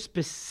what your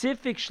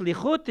specific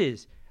shlichut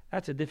is?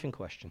 That's a different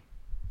question.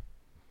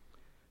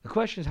 The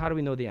question is, how do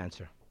we know the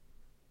answer?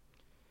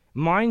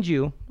 Mind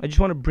you, I just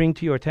want to bring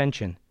to your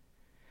attention,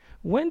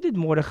 when did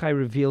Mordechai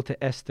reveal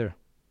to Esther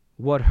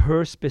what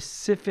her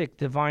specific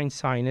divine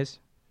sign is?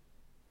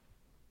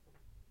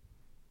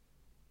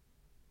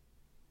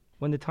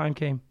 When the time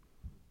came.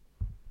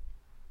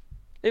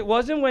 It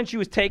wasn't when she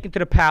was taken to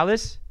the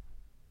palace.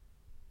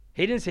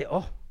 He didn't say,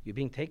 oh, you're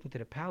being taken to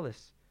the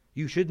palace.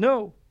 You should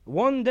know.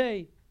 One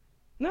day.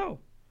 No.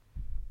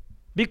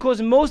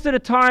 Because most of the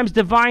times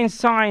divine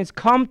signs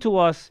come to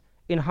us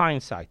in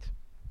hindsight.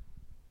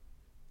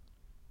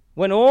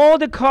 When all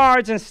the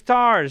cards and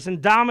stars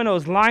and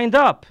dominoes lined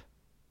up,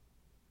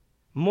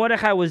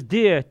 Mordechai was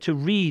there to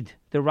read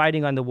the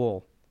writing on the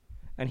wall.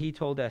 And he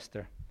told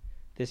Esther,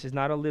 this is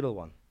not a little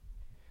one.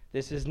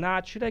 This is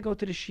not, should I go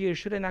to the shiur?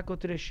 Should I not go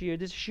to the shiur?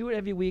 This is shiur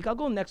every week. I'll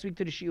go next week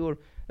to the shiur.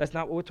 That's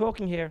not what we're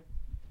talking here.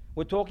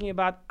 We're talking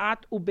about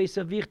at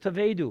ubesavich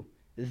tavedu.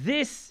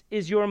 This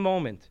is your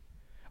moment.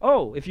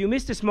 Oh, if you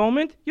miss this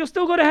moment, you'll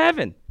still go to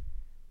heaven.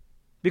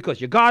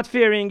 Because you're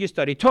God-fearing, you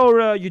study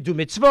Torah, you do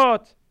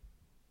mitzvot.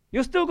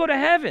 You'll still go to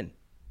heaven.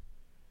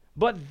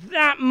 But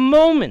that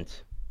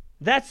moment,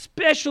 that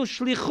special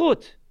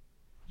shlichut,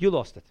 you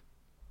lost it.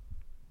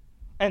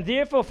 And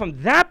therefore,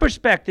 from that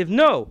perspective,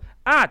 no.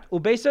 At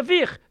ubeis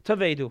avich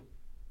tavedu.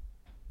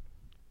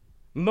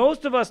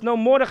 Most of us know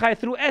Mordechai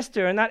through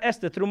Esther and not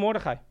Esther through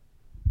Mordechai.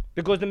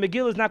 Because the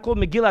Megillah is not called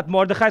Megillat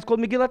Mordechai, it's called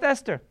Megillat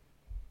Esther.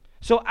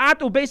 So at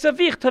ubeis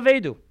avich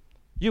tavedu.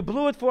 You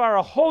blew it for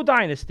our whole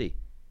dynasty.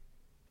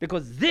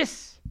 Because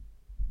this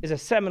is a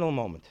seminal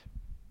moment.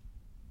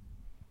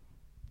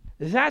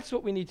 That's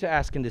what we need to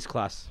ask in this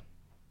class.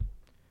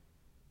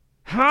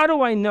 How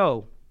do I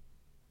know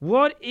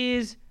what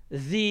is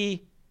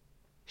the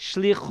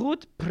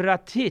shlichut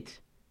pratit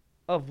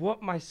of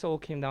what my soul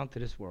came down to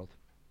this world?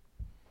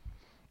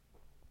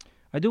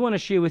 I do want to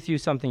share with you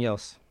something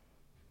else.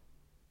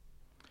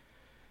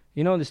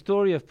 You know, in the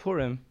story of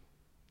Purim,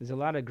 there's a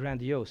lot of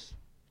grandiose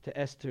to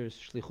Esther's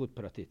shlichut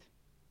pratit.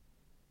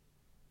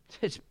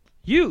 It's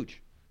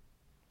huge.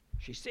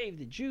 She saved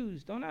the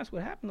Jews. Don't ask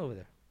what happened over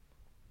there.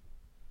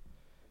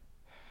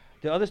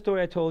 The other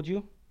story I told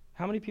you,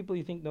 how many people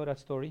you think know that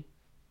story?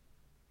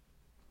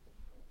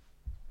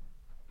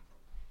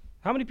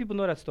 How many people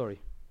know that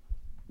story?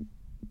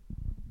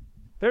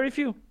 Very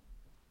few.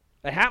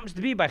 It happens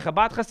to be by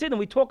Chabad Hasidim.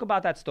 We talk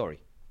about that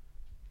story.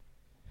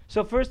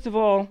 So first of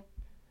all,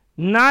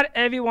 not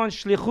everyone's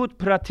shlichut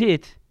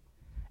pratit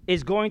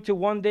is going to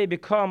one day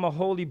become a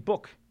holy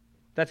book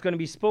that's going to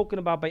be spoken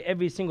about by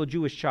every single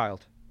Jewish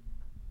child.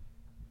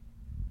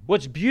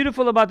 What's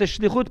beautiful about the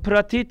shlichut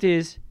pratit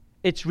is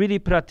it's really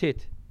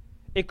pratit.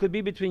 It could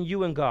be between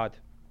you and God.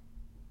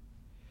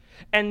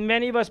 And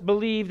many of us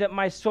believe that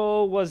my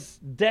soul was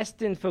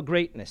destined for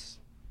greatness.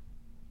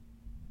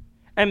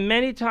 And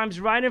many times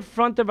right in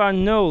front of our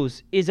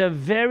nose is a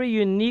very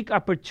unique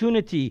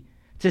opportunity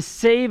to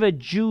save a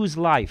Jew's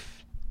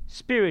life,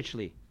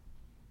 spiritually.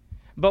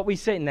 But we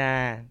say,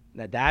 nah,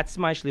 that's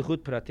my shlichut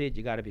pratit.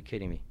 You got to be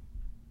kidding me.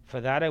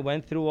 For that I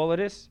went through all of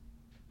this?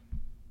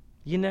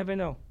 You never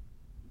know.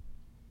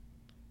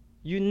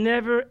 You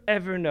never,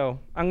 ever know.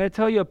 I'm going to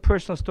tell you a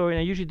personal story, and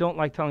I usually don't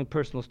like telling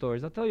personal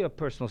stories. I'll tell you a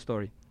personal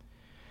story.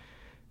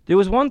 There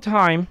was one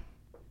time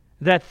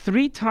that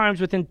 3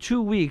 times within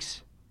 2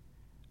 weeks,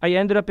 I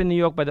ended up in New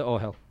York by the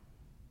Ohel.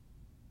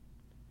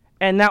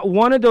 And not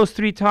one of those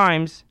 3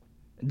 times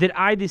did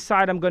I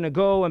decide I'm going to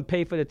go and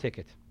pay for the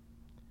ticket.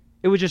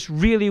 It was just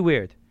really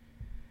weird.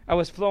 I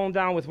was flown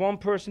down with one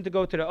person to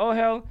go to the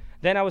Ohel,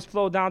 then I was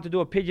flown down to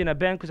do a pidyon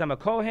aben because I'm a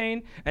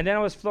Kohen, and then I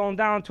was flown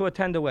down to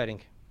attend a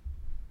wedding.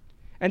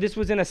 And this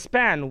was in a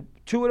span.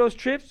 2 of those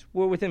trips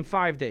were within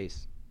 5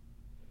 days.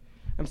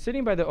 I'm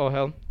sitting by the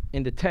Ohel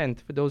in the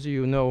tent. For those of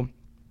you who know,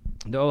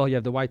 the Ohel, you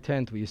have the white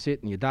tent where you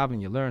sit and you daven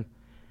and you learn.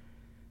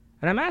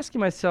 And I'm asking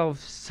myself,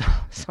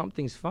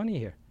 something's funny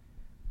here.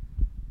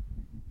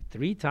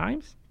 3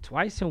 times?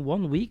 Twice in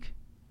 1 week?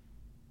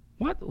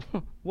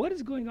 What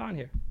is going on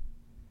here?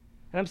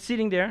 And I'm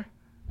sitting there,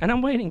 and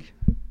I'm waiting.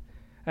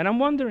 And I'm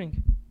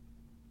wondering.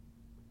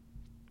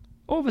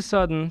 All of a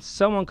sudden,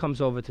 someone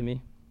comes over to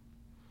me.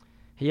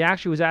 He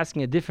actually was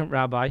asking a different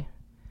rabbi,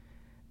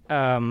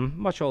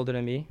 much older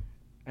than me.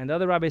 And the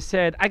other rabbi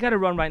said, I got to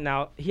run right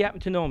now. He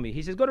happened to know me.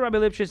 He says, go to Rabbi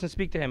Lipschitz and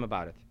speak to him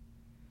about it.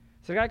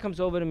 So the guy comes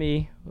over to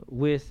me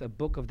with a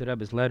book of the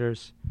Rebbe's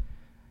letters,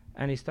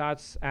 and he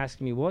starts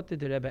asking me, what did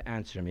the Rebbe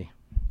answer me?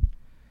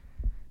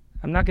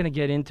 I'm not going to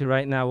get into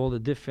right now all the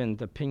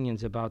different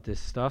opinions about this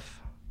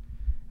stuff,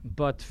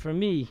 but for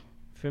me,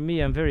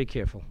 I'm very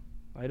careful.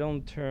 I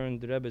don't turn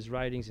the Rebbe's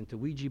writings into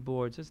Ouija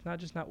boards. It's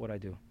just not what I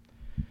do.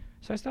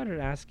 So I started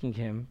asking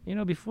him,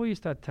 before you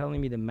start telling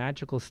me the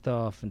magical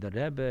stuff, and the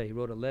Rebbe, he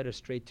wrote a letter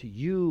straight to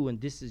you,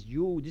 and this is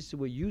you, this is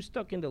where you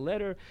stuck in the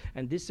letter,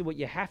 and this is what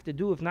you have to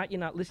do. If not, you're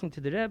not listening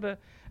to the Rebbe.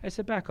 I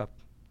said, back up.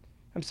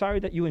 I'm sorry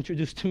that you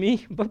introduced to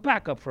me, but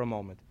back up for a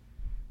moment.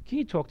 Can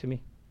you talk to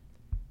me?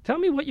 Tell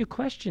me what your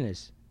question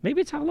is.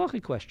 Maybe it's a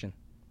halachic question.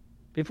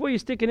 Before you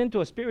stick it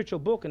into a spiritual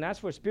book and ask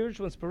for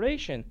spiritual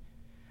inspiration,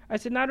 I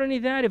said, not only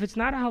that, if it's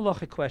not a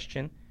halachic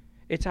question,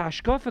 it's a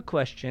hashkafa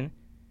question.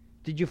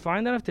 Did you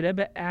find out if the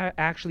Rebbe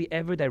actually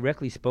ever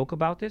directly spoke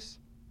about this?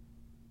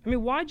 I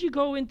mean, why'd you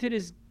go into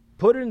this,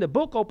 put it in the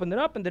book, open it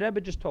up, and the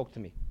Rebbe just talked to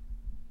me?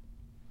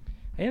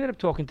 I ended up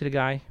talking to the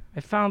guy.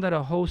 I found out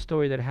a whole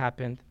story that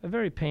happened, a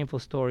very painful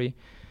story.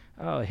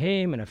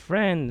 Him and a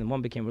friend, and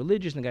one became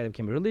religious, and the guy that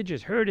became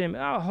religious heard him,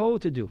 a whole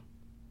to-do.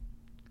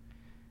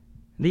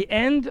 The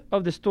end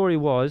of the story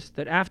was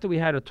that after we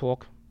had a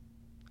talk,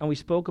 and we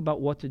spoke about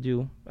what to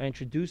do, I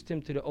introduced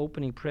him to the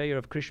opening prayer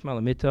of Krishma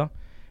Lamita,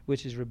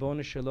 which is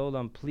Ribono Shel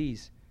Olam,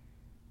 please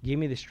give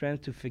me the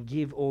strength to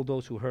forgive all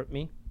those who hurt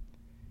me.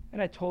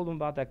 And I told him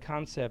about that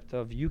concept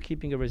of you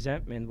keeping a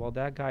resentment while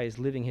that guy is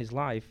living his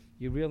life.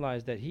 You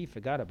realize that he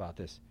forgot about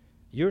this.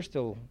 You're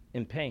still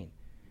in pain.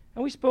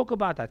 And we spoke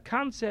about that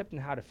concept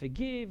and how to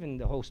forgive and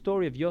the whole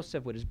story of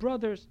Yosef with his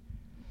brothers.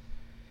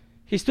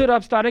 He stood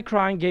up, started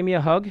crying, gave me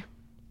a hug,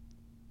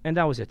 and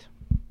that was it.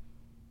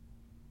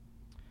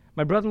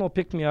 My brother-in-law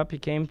picked me up.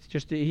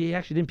 He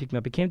actually didn't pick me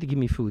up. He came to give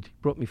me food. He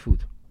brought me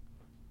food.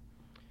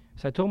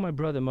 So I told my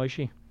brother,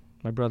 Moshe,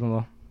 my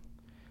brother-in-law,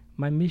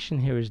 My mission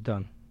here is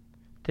done.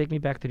 Take me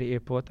back to the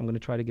airport. I'm going to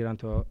try to get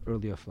onto an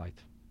earlier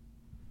flight.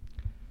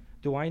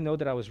 Do I know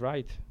that I was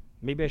right?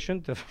 Maybe I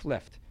shouldn't have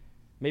left.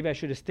 Maybe I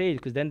should have stayed,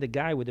 because then the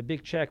guy with the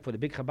big check for the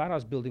big Chabad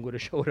house building would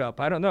have showed up.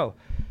 I don't know.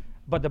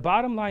 But the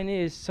bottom line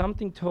is,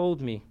 something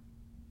told me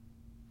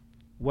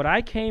what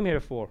I came here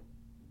for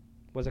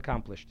was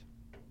accomplished.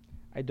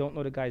 I don't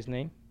know the guy's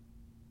name,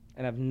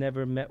 and I've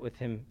never met with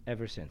him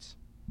ever since.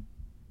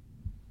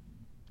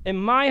 In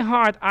my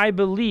heart, I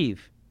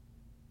believe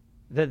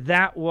that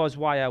that was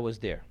why I was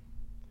there.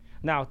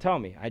 Now, tell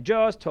me, I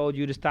just told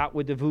you to stop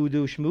with the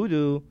voodoo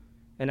shmoodoo,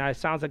 and it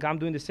sounds like I'm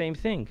doing the same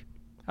thing.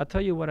 I'll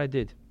tell you what I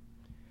did.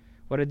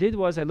 What I did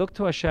was I looked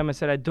to Hashem and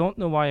said, I don't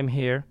know why I'm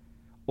here.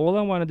 All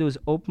I want to do is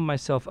open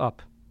myself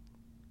up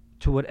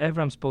to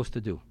whatever I'm supposed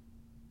to do.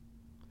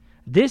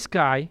 This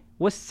guy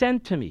was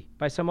sent to me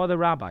by some other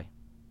rabbi.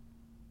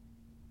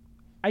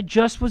 I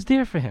just was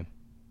there for him.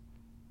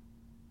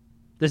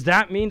 Does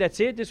that mean that's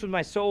it? This was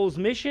my soul's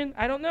mission?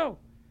 I don't know.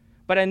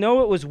 But I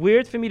know it was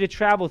weird for me to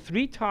travel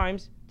 3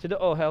 times to the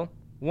Ohel,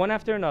 one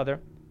after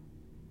another.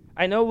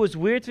 I know it was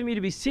weird for me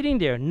to be sitting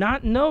there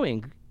not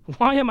knowing,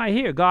 why am I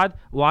here? God,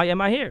 why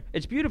am I here?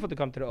 It's beautiful to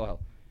come to the Ohel.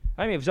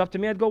 I mean, if it was up to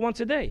me, I'd go once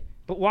a day.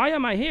 But why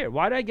am I here?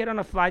 Why did I get on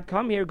a flight,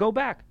 come here, go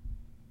back?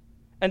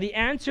 And the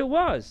answer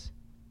was,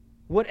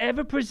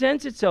 whatever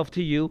presents itself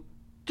to you,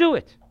 do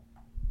it.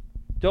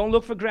 Don't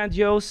look for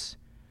grandiose.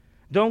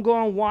 Don't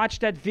go and watch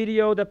that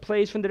video that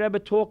plays from the Rebbe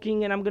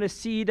talking, and I'm going to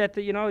see that,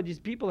 these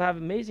people have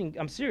amazing,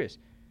 I'm serious.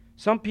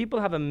 Some people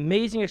have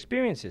amazing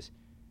experiences,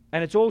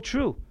 and it's all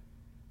true.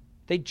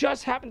 They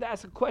just happened to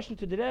ask a question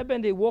to the Rebbe,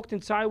 and they walked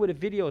inside where the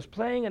video was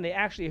playing, and they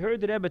actually heard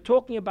the Rebbe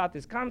talking about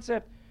this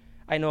concept.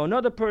 I know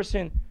another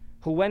person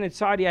who went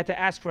inside, he had to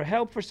ask for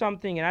help for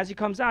something, and as he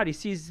comes out, he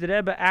sees the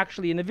Rebbe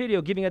actually in the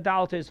video giving a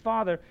 $1 to his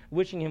father,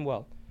 wishing him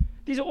well.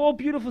 These are all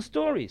beautiful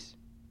stories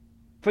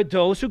for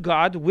those who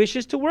God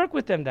wishes to work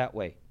with them that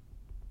way.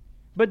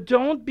 But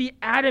don't be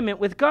adamant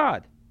with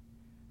God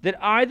that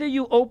either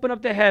you open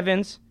up the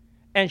heavens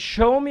and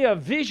show me a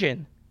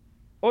vision,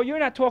 or you're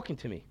not talking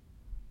to me.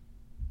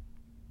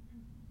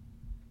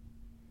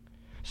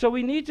 So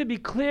we need to be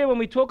clear when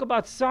we talk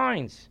about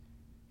signs.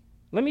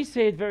 Let me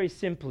say it very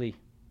simply.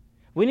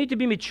 We need to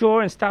be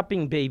mature and stop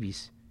being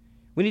babies.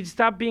 We need to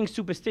stop being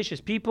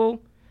superstitious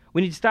people.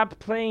 We need to stop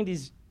playing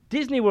these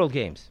Disney World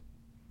games.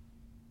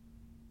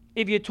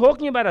 If you're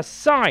talking about a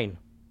sign,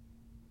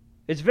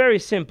 it's very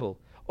simple.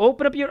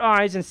 Open up your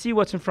eyes and see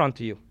what's in front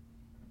of you.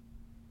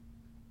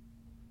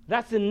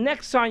 That's the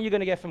next sign you're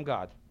going to get from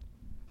God.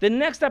 The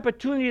next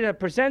opportunity that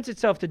presents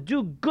itself to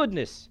do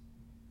goodness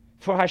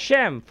for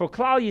Hashem, for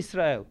Klal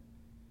Yisrael,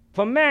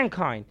 for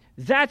mankind,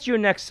 that's your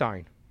next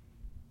sign.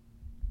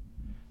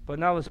 But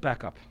now let's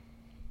back up.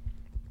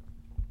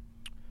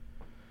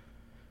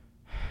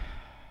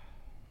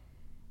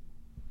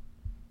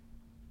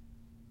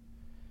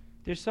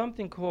 There's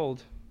something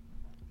called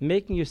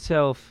making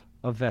yourself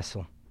a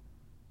vessel.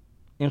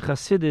 In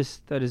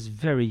Chassidus, that is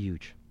very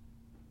huge.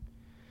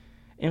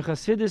 In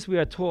Chassidus, we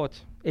are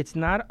taught it's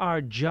not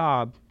our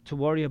job to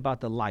worry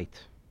about the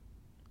light.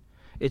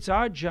 It's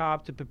our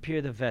job to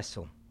prepare the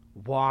vessel.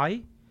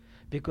 Why?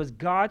 Because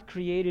God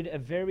created a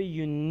very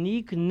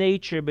unique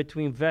nature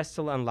between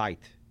vessel and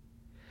light.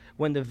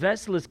 When the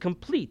vessel is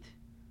complete,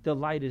 the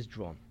light is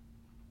drawn.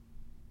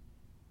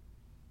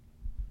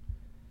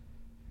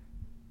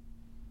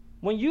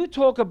 When you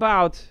talk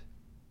about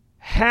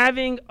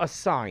having a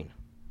sign,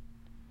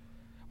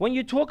 when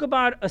you talk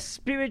about a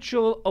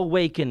spiritual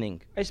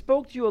awakening, I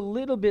spoke to you a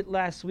little bit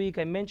last week.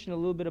 I mentioned a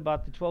little bit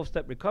about the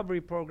 12-step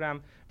recovery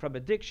program from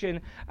addiction.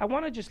 I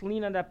want to just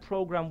lean on that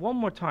program one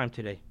more time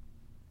today.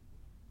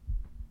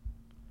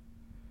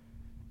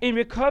 In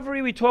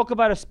recovery, we talk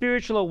about a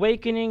spiritual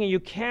awakening, and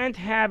you can't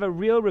have a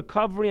real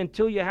recovery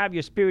until you have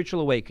your spiritual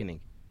awakening.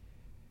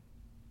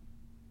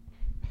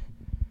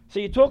 So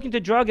you're talking to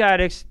drug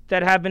addicts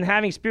that have been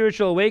having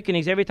spiritual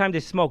awakenings every time they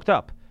smoked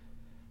up.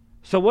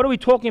 So what are we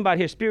talking about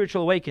here,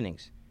 spiritual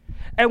awakenings?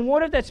 And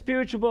what if that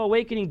spiritual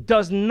awakening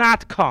does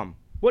not come?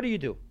 What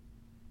do?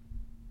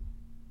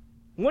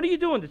 What are you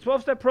doing? The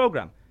 12-step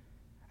program.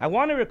 I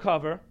want to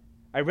recover.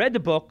 I read the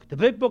book. The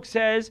big book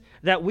says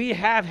that we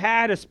have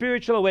had a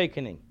spiritual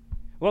awakening.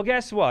 Well,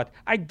 guess what?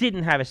 I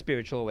didn't have a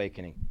spiritual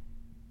awakening.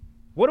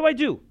 What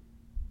do?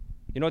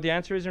 You know what the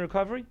answer is in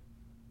recovery?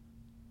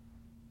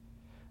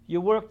 You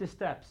work the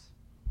steps.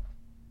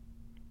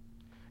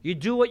 You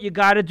do what you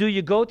got to do.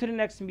 You go to the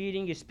next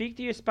meeting. You speak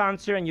to your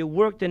sponsor, and you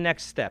work the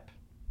next step.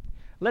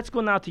 Let's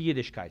go now to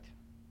Yiddishkeit.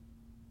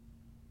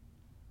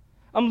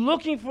 I'm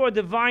looking for a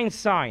divine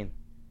sign.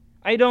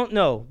 I don't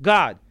know.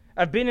 God,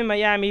 I've been in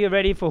Miami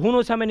already for who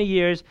knows how many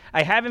years.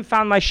 I haven't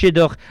found my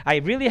shidduch. I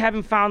really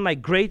haven't found my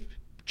great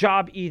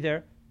job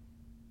either.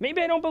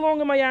 Maybe I don't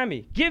belong in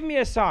Miami. Give me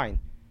a sign.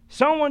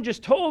 Someone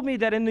just told me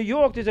that in New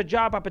York there's a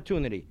job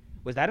opportunity.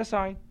 Was that a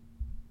sign?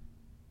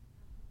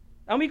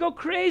 And we go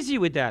crazy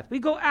with that. We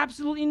go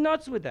absolutely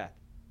nuts with that.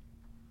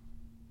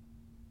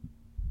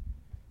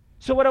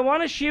 So what I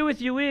want to share with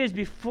you is,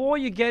 before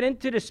you get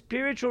into the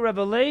spiritual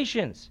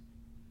revelations,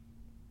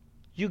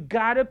 You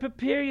got to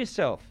prepare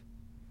yourself.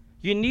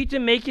 You need to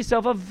make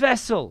yourself a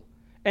vessel.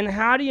 And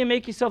how do you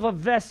make yourself a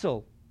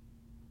vessel?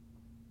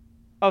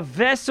 A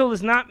vessel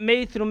is not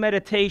made through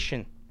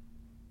meditation.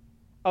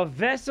 A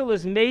vessel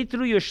is made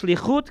through your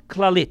shlichut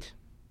klalit.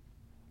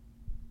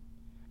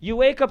 You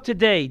wake up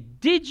today.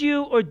 Did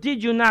you or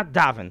did you not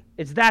daven?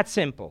 It's that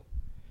simple.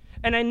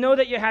 And I know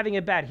that you're having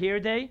a bad hair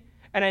day.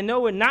 And I know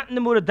we're not in the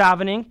mood of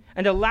davening.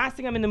 And the last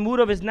thing I'm in the mood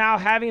of is now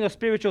having a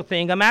spiritual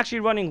thing. I'm actually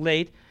running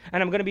late.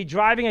 And I'm going to be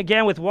driving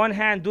again with one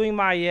hand doing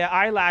my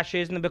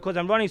eyelashes and because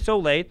I'm running so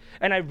late.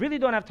 And I really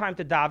don't have time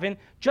to daven.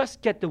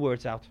 Just get the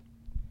words out.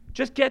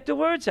 Just get the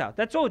words out.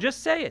 That's all.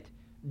 Just say it.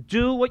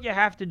 Do what you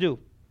have to do.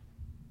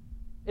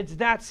 It's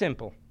that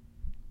simple.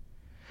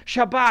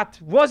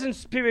 Shabbat wasn't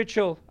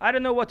spiritual. I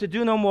don't know what to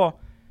do no more.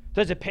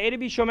 Does it pay to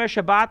be Shomer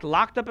Shabbat,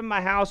 locked up in my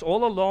house,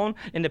 all alone,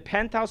 in the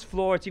penthouse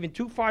floor? It's even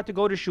too far to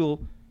go to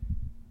shul.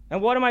 And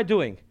what am I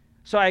doing?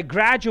 So I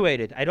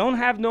graduated. I don't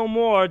have no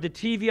more the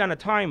TV on a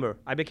timer.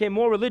 I became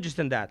more religious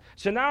than that.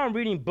 So now I'm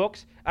reading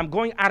books. I'm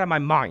going out of my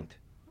mind.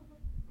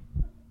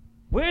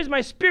 Where's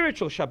my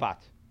spiritual Shabbat?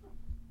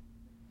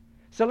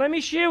 So let me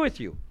share with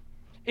you.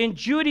 In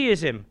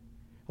Judaism,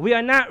 we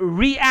are not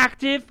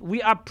reactive,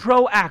 we are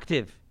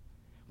proactive.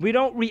 We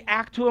don't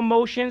react to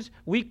emotions,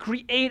 we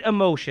create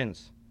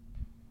emotions.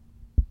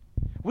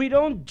 We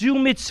don't do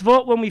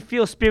mitzvot when we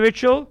feel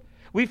spiritual.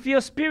 We feel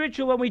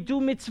spiritual when we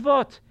do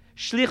mitzvot.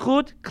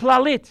 Shlichut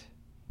klalit.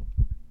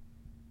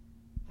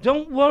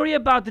 Don't worry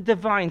about the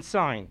divine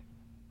sign.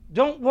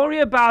 Don't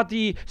worry about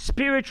the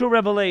spiritual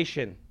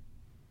revelation.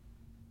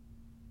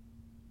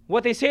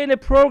 What they say in the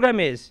program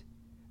is,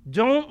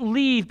 don't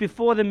leave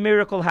before the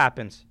miracle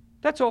happens.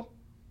 That's all.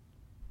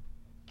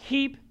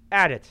 Keep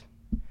at it.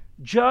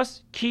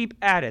 Just keep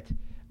at it.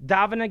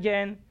 Daven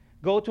again.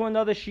 Go to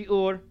another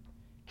shiur.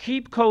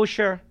 Keep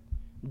kosher.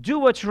 Do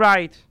what's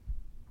right.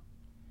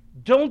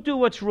 Don't do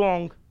what's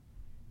wrong.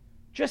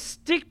 Just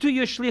stick to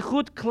your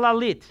shlichut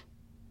klalit.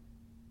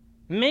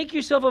 Make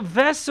yourself a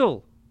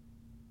vessel.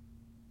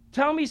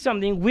 Tell me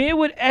something. Where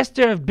would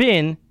Esther have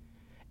been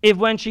if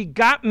when she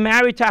got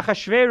married to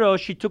Achashverosh,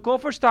 she took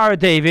off her Star of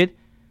David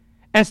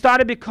and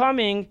started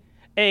becoming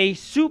a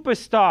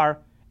superstar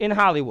in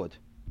Hollywood?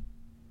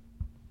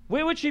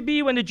 Where would she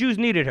be when the Jews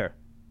needed her?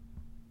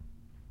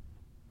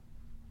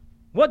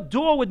 What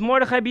door would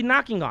Mordechai be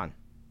knocking on?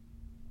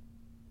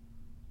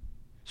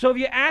 So if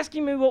you're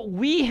asking me what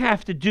we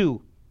have to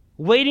do,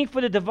 waiting for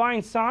the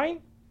divine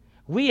sign,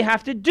 we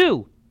have to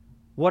do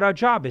what our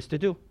job is to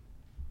do.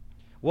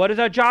 What is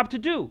our job to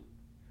do?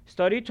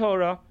 Study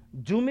Torah,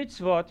 do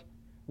mitzvot,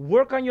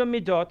 work on your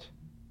midot.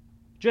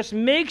 Just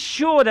make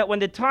sure that when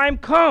the time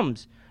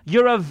comes,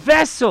 you're a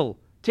vessel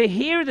to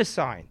hear the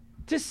sign,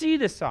 to see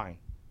the sign.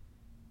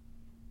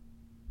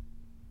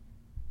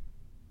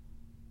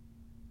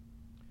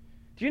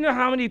 Do you know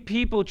how many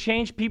people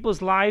change people's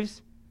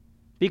lives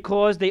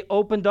because they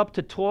opened up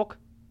to talk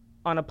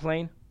on a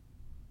plane?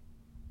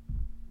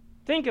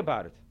 Think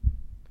about it.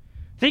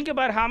 Think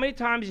about how many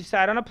times you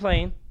sat on a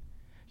plane,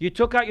 you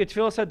took out your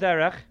Tfilas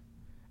HaDerech,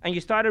 and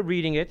you started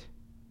reading it,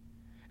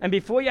 and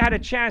before you had a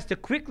chance to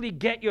quickly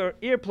get your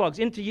earplugs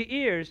into your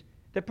ears,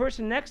 the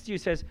person next to you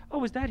says,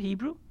 "Oh, is that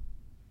Hebrew?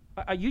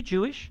 Are you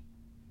Jewish?"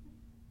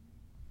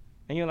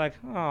 And you're like,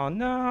 "Oh,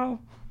 no.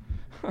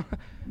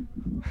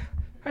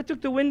 I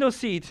took the window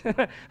seat.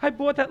 I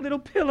bought that little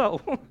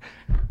pillow."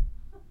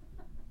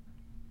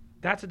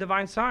 That's a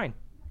divine sign.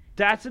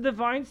 That's a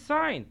divine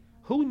sign.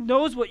 Who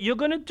knows what you're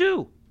going to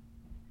do?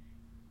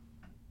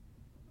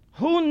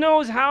 Who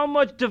knows how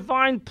much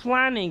divine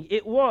planning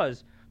it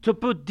was to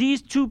put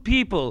these two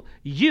people,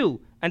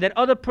 you and that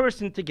other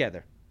person,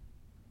 together?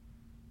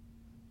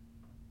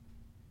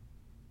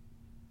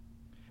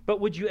 But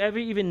would you ever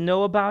even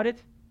know about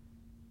it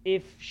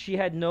if she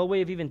had no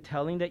way of even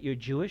telling that you're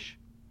Jewish?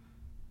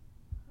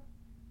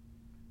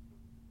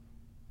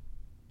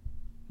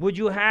 Would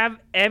you have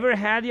ever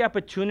had the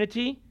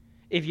opportunity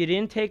if you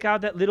didn't take out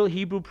that little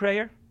Hebrew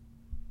prayer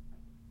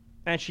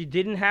and she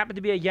didn't happen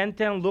to be a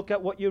yenta and look at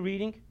what you're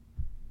reading?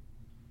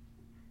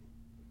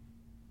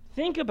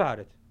 Think about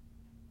it.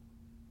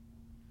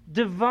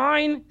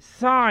 Divine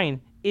sign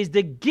is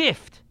the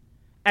gift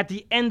at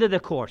the end of the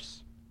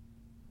course.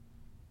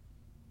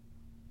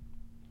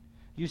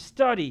 You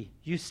study,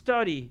 you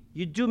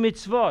do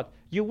mitzvot,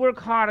 you work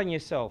hard on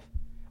yourself.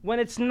 When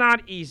it's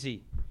not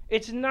easy.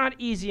 It's not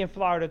easy in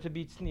Florida to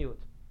be tzniut.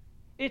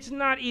 It's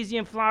not easy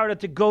in Florida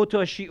to go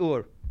to a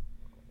shiur.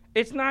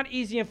 It's not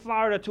easy in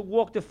Florida to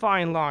walk the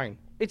fine line.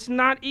 It's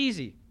not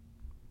easy.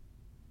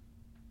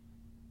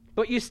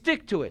 But you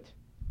stick to it.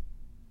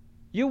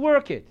 You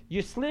work it.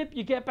 You slip,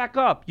 you get back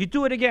up. You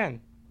do it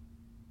again.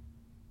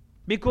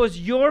 Because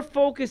your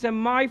focus and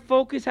my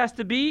focus has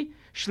to be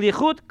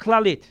shlichut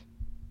klalit.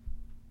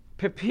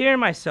 Prepare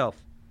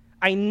myself.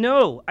 I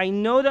know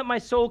that my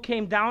soul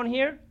came down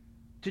here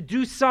to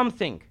do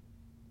something.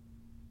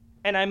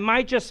 And I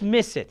might just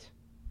miss it.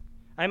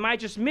 I might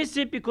just miss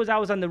it because I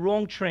was on the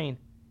wrong train.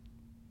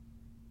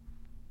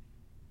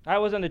 I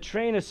was on the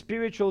train of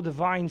spiritual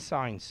divine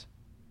signs.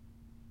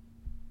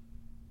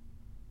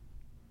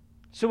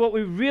 So what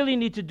we really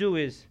need to do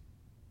is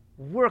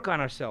work on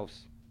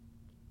ourselves.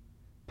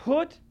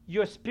 Put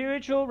your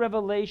spiritual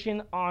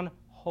revelation on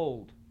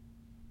hold.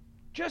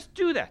 Just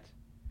do that.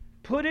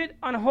 Put it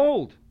on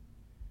hold.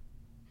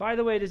 By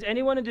the way, does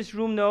anyone in this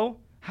room know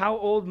how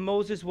old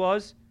Moses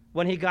was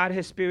when he got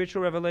his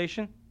spiritual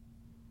revelation?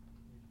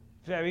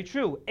 Very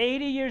true.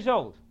 80 years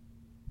old.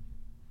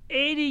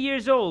 80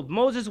 years old.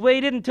 Moses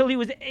waited until he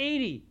was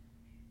 80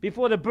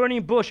 before the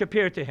burning bush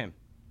appeared to him.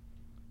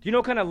 Do you know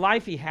what kind of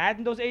life he had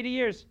in those 80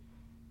 years?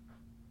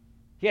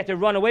 He had to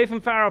run away from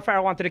Pharaoh.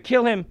 Pharaoh wanted to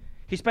kill him.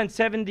 He spent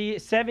 7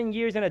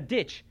 years in a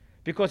ditch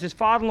because his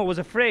father-in-law was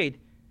afraid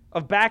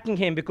of backing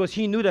him because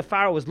he knew that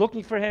Pharaoh was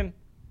looking for him.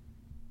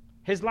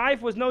 His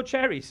life was no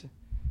cherries.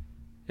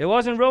 It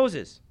wasn't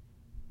roses.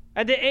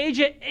 At the age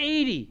of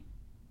 80,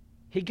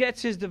 he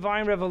gets his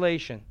divine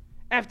revelation.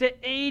 After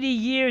 80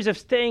 years of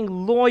staying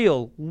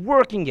loyal,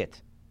 working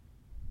it,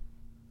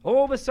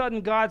 all of a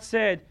sudden God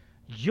said,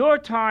 your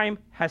time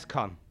has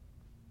come.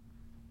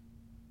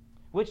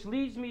 Which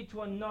leads me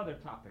to another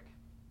topic.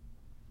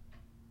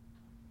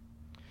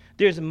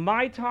 There's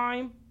my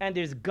time and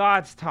there's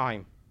God's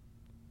time.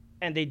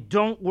 And they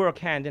don't work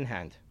hand in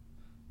hand.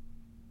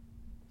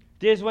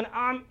 There's when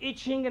I'm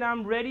itching and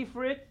I'm ready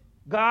for it.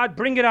 God,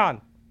 bring it on.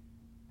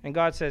 And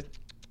God says,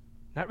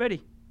 not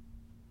ready.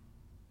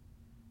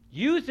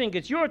 You think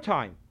it's your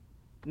time,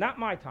 not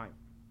my time.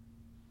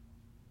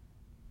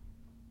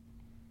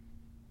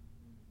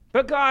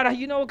 But God,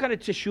 you know what kind of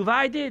teshuvah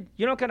I did?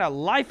 You know what kind of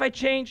life I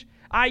changed?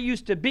 I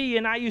used to be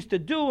and I used to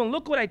do, and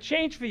look what I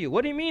changed for you.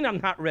 What do you mean I'm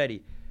not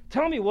ready?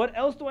 Tell me, what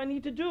else do I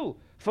need to do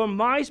for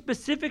my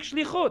specific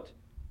shlichut?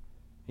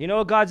 You know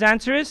what God's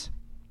answer is?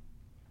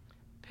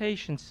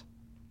 Patience.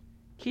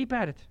 Keep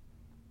at it.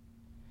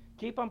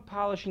 Keep on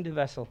polishing the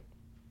vessel.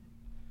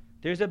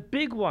 There's a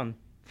big one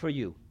for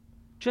you.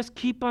 Just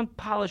keep on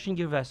polishing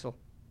your vessel.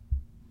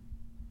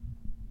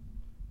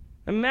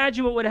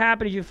 Imagine what would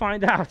happen if you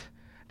find out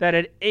that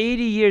at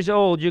 80 years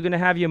old, you're going to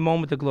have your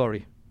moment of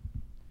glory.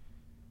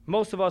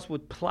 Most of us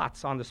would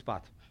plots on the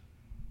spot.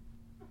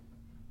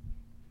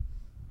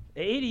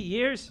 80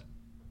 years?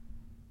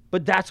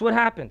 But that's what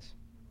happens.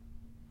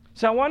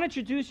 So I want to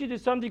introduce you to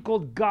something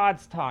called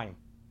God's time.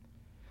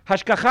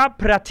 Hashgacha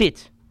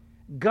pratit.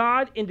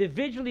 God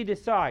individually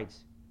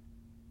decides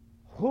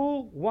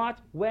who, what,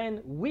 when,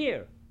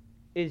 where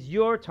is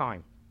your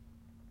time.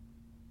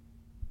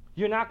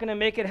 You're not going to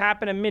make it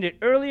happen a minute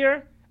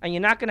earlier, and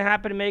you're not going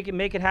to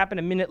make it happen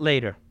a minute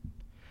later.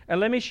 And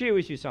let me share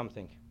with you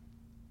something.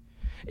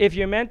 If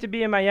you're meant to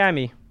be in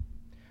Miami,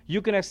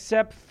 you can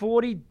accept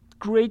 40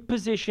 great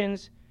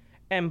positions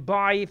and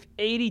buy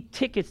 80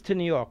 tickets to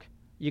New York.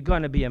 You're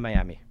going to be in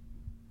Miami.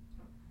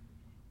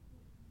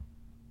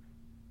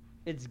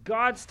 It's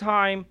God's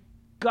time,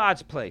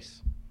 God's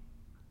place.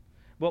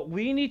 What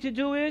we need to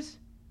do is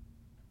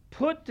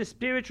put the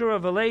spiritual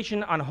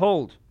revelation on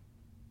hold.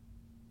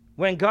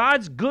 When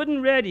God's good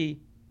and ready,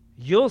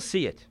 you'll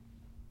see it.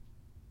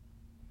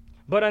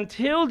 But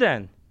until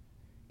then,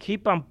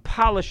 keep on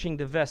polishing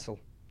the vessel.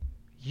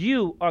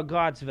 You are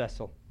God's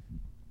vessel.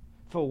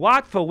 For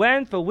what, for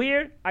when, for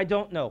where, I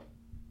don't know.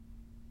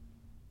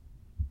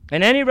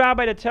 And any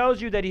rabbi that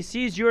tells you that he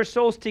sees your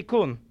soul's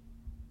tikkun,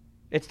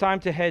 it's time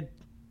to head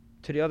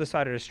to the other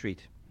side of the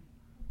street.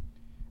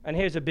 And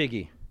here's a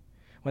biggie.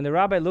 When the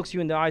rabbi looks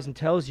you in the eyes and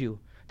tells you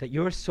that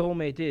your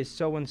soulmate is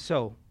so and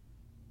so,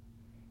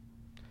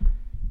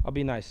 I'll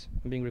be nice.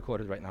 I'm being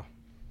recorded right now.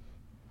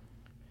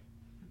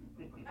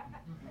 Do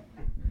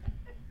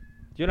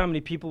you know how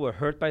many people were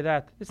hurt by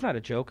that? It's not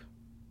a joke.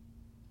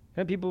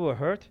 You know, people were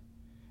hurt,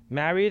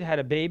 married, had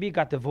a baby,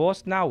 got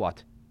divorced, now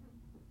what?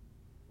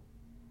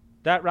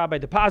 That rabbi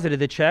deposited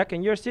the check,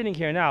 and you're sitting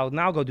here now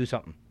go do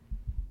something.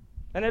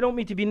 And I don't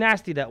mean to be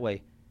nasty that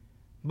way,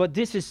 but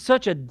this is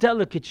such a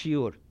delicate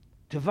shiur,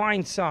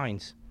 divine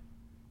signs.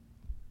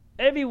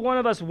 Every one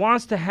of us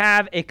wants to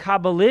have a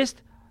Kabbalist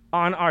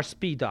on our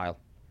speed dial.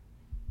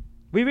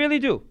 We really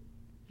do.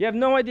 You have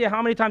no idea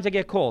how many times I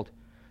get called.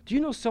 Do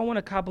you know someone,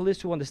 a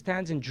Kabbalist, who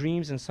understands in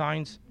dreams and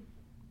signs?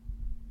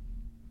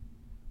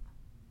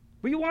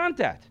 We want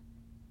that.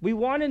 We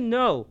want to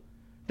know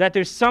that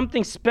there's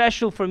something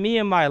special for me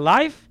in my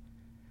life,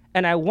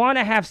 and I want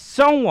to have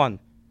someone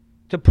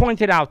to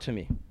point it out to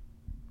me.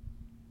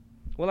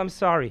 Well, I'm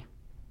sorry.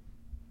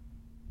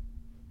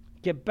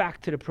 Get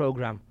back to the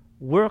program.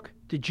 Work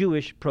the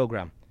Jewish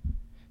program.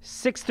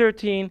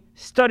 6:13,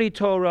 study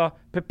Torah,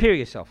 prepare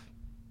yourself.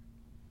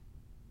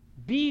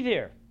 Be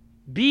there.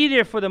 Be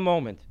there for the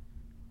moment.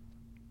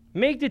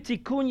 Make the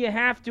tikkun you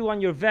have to on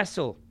your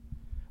vessel.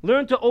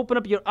 Learn to open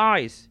up your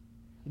eyes.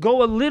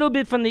 Go a little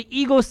bit from the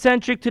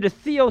egocentric to the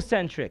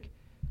theocentric.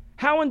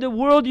 How in the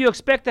world do you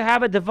expect to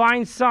have a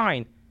divine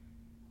sign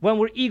when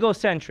we're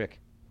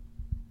egocentric?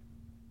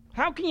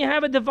 How can you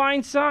have a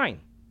divine sign?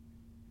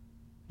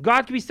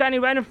 God could be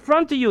standing right in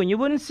front of you and you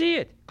wouldn't see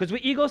it because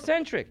we're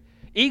egocentric.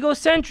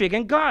 Egocentric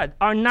and God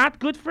are not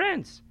good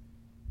friends.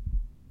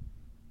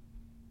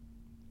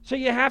 So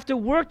you have to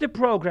work the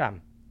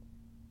program.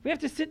 We have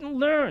to sit and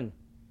learn.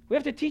 We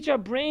have to teach our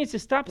brains to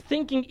stop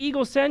thinking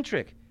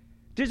egocentric.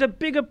 There's a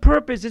bigger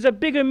purpose. There's a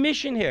bigger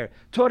mission here.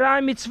 Torah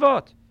and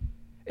mitzvot.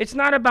 It's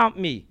not about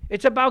me.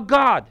 It's about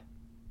God.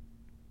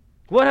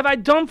 What have I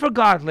done for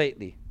God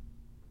lately?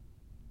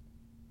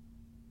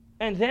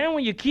 And then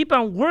when you keep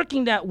on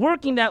working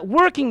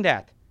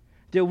that,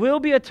 there will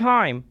be a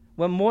time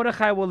when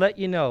Mordechai will let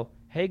you know,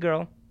 hey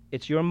girl,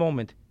 it's your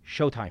moment.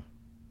 Showtime.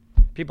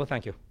 People,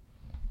 thank you.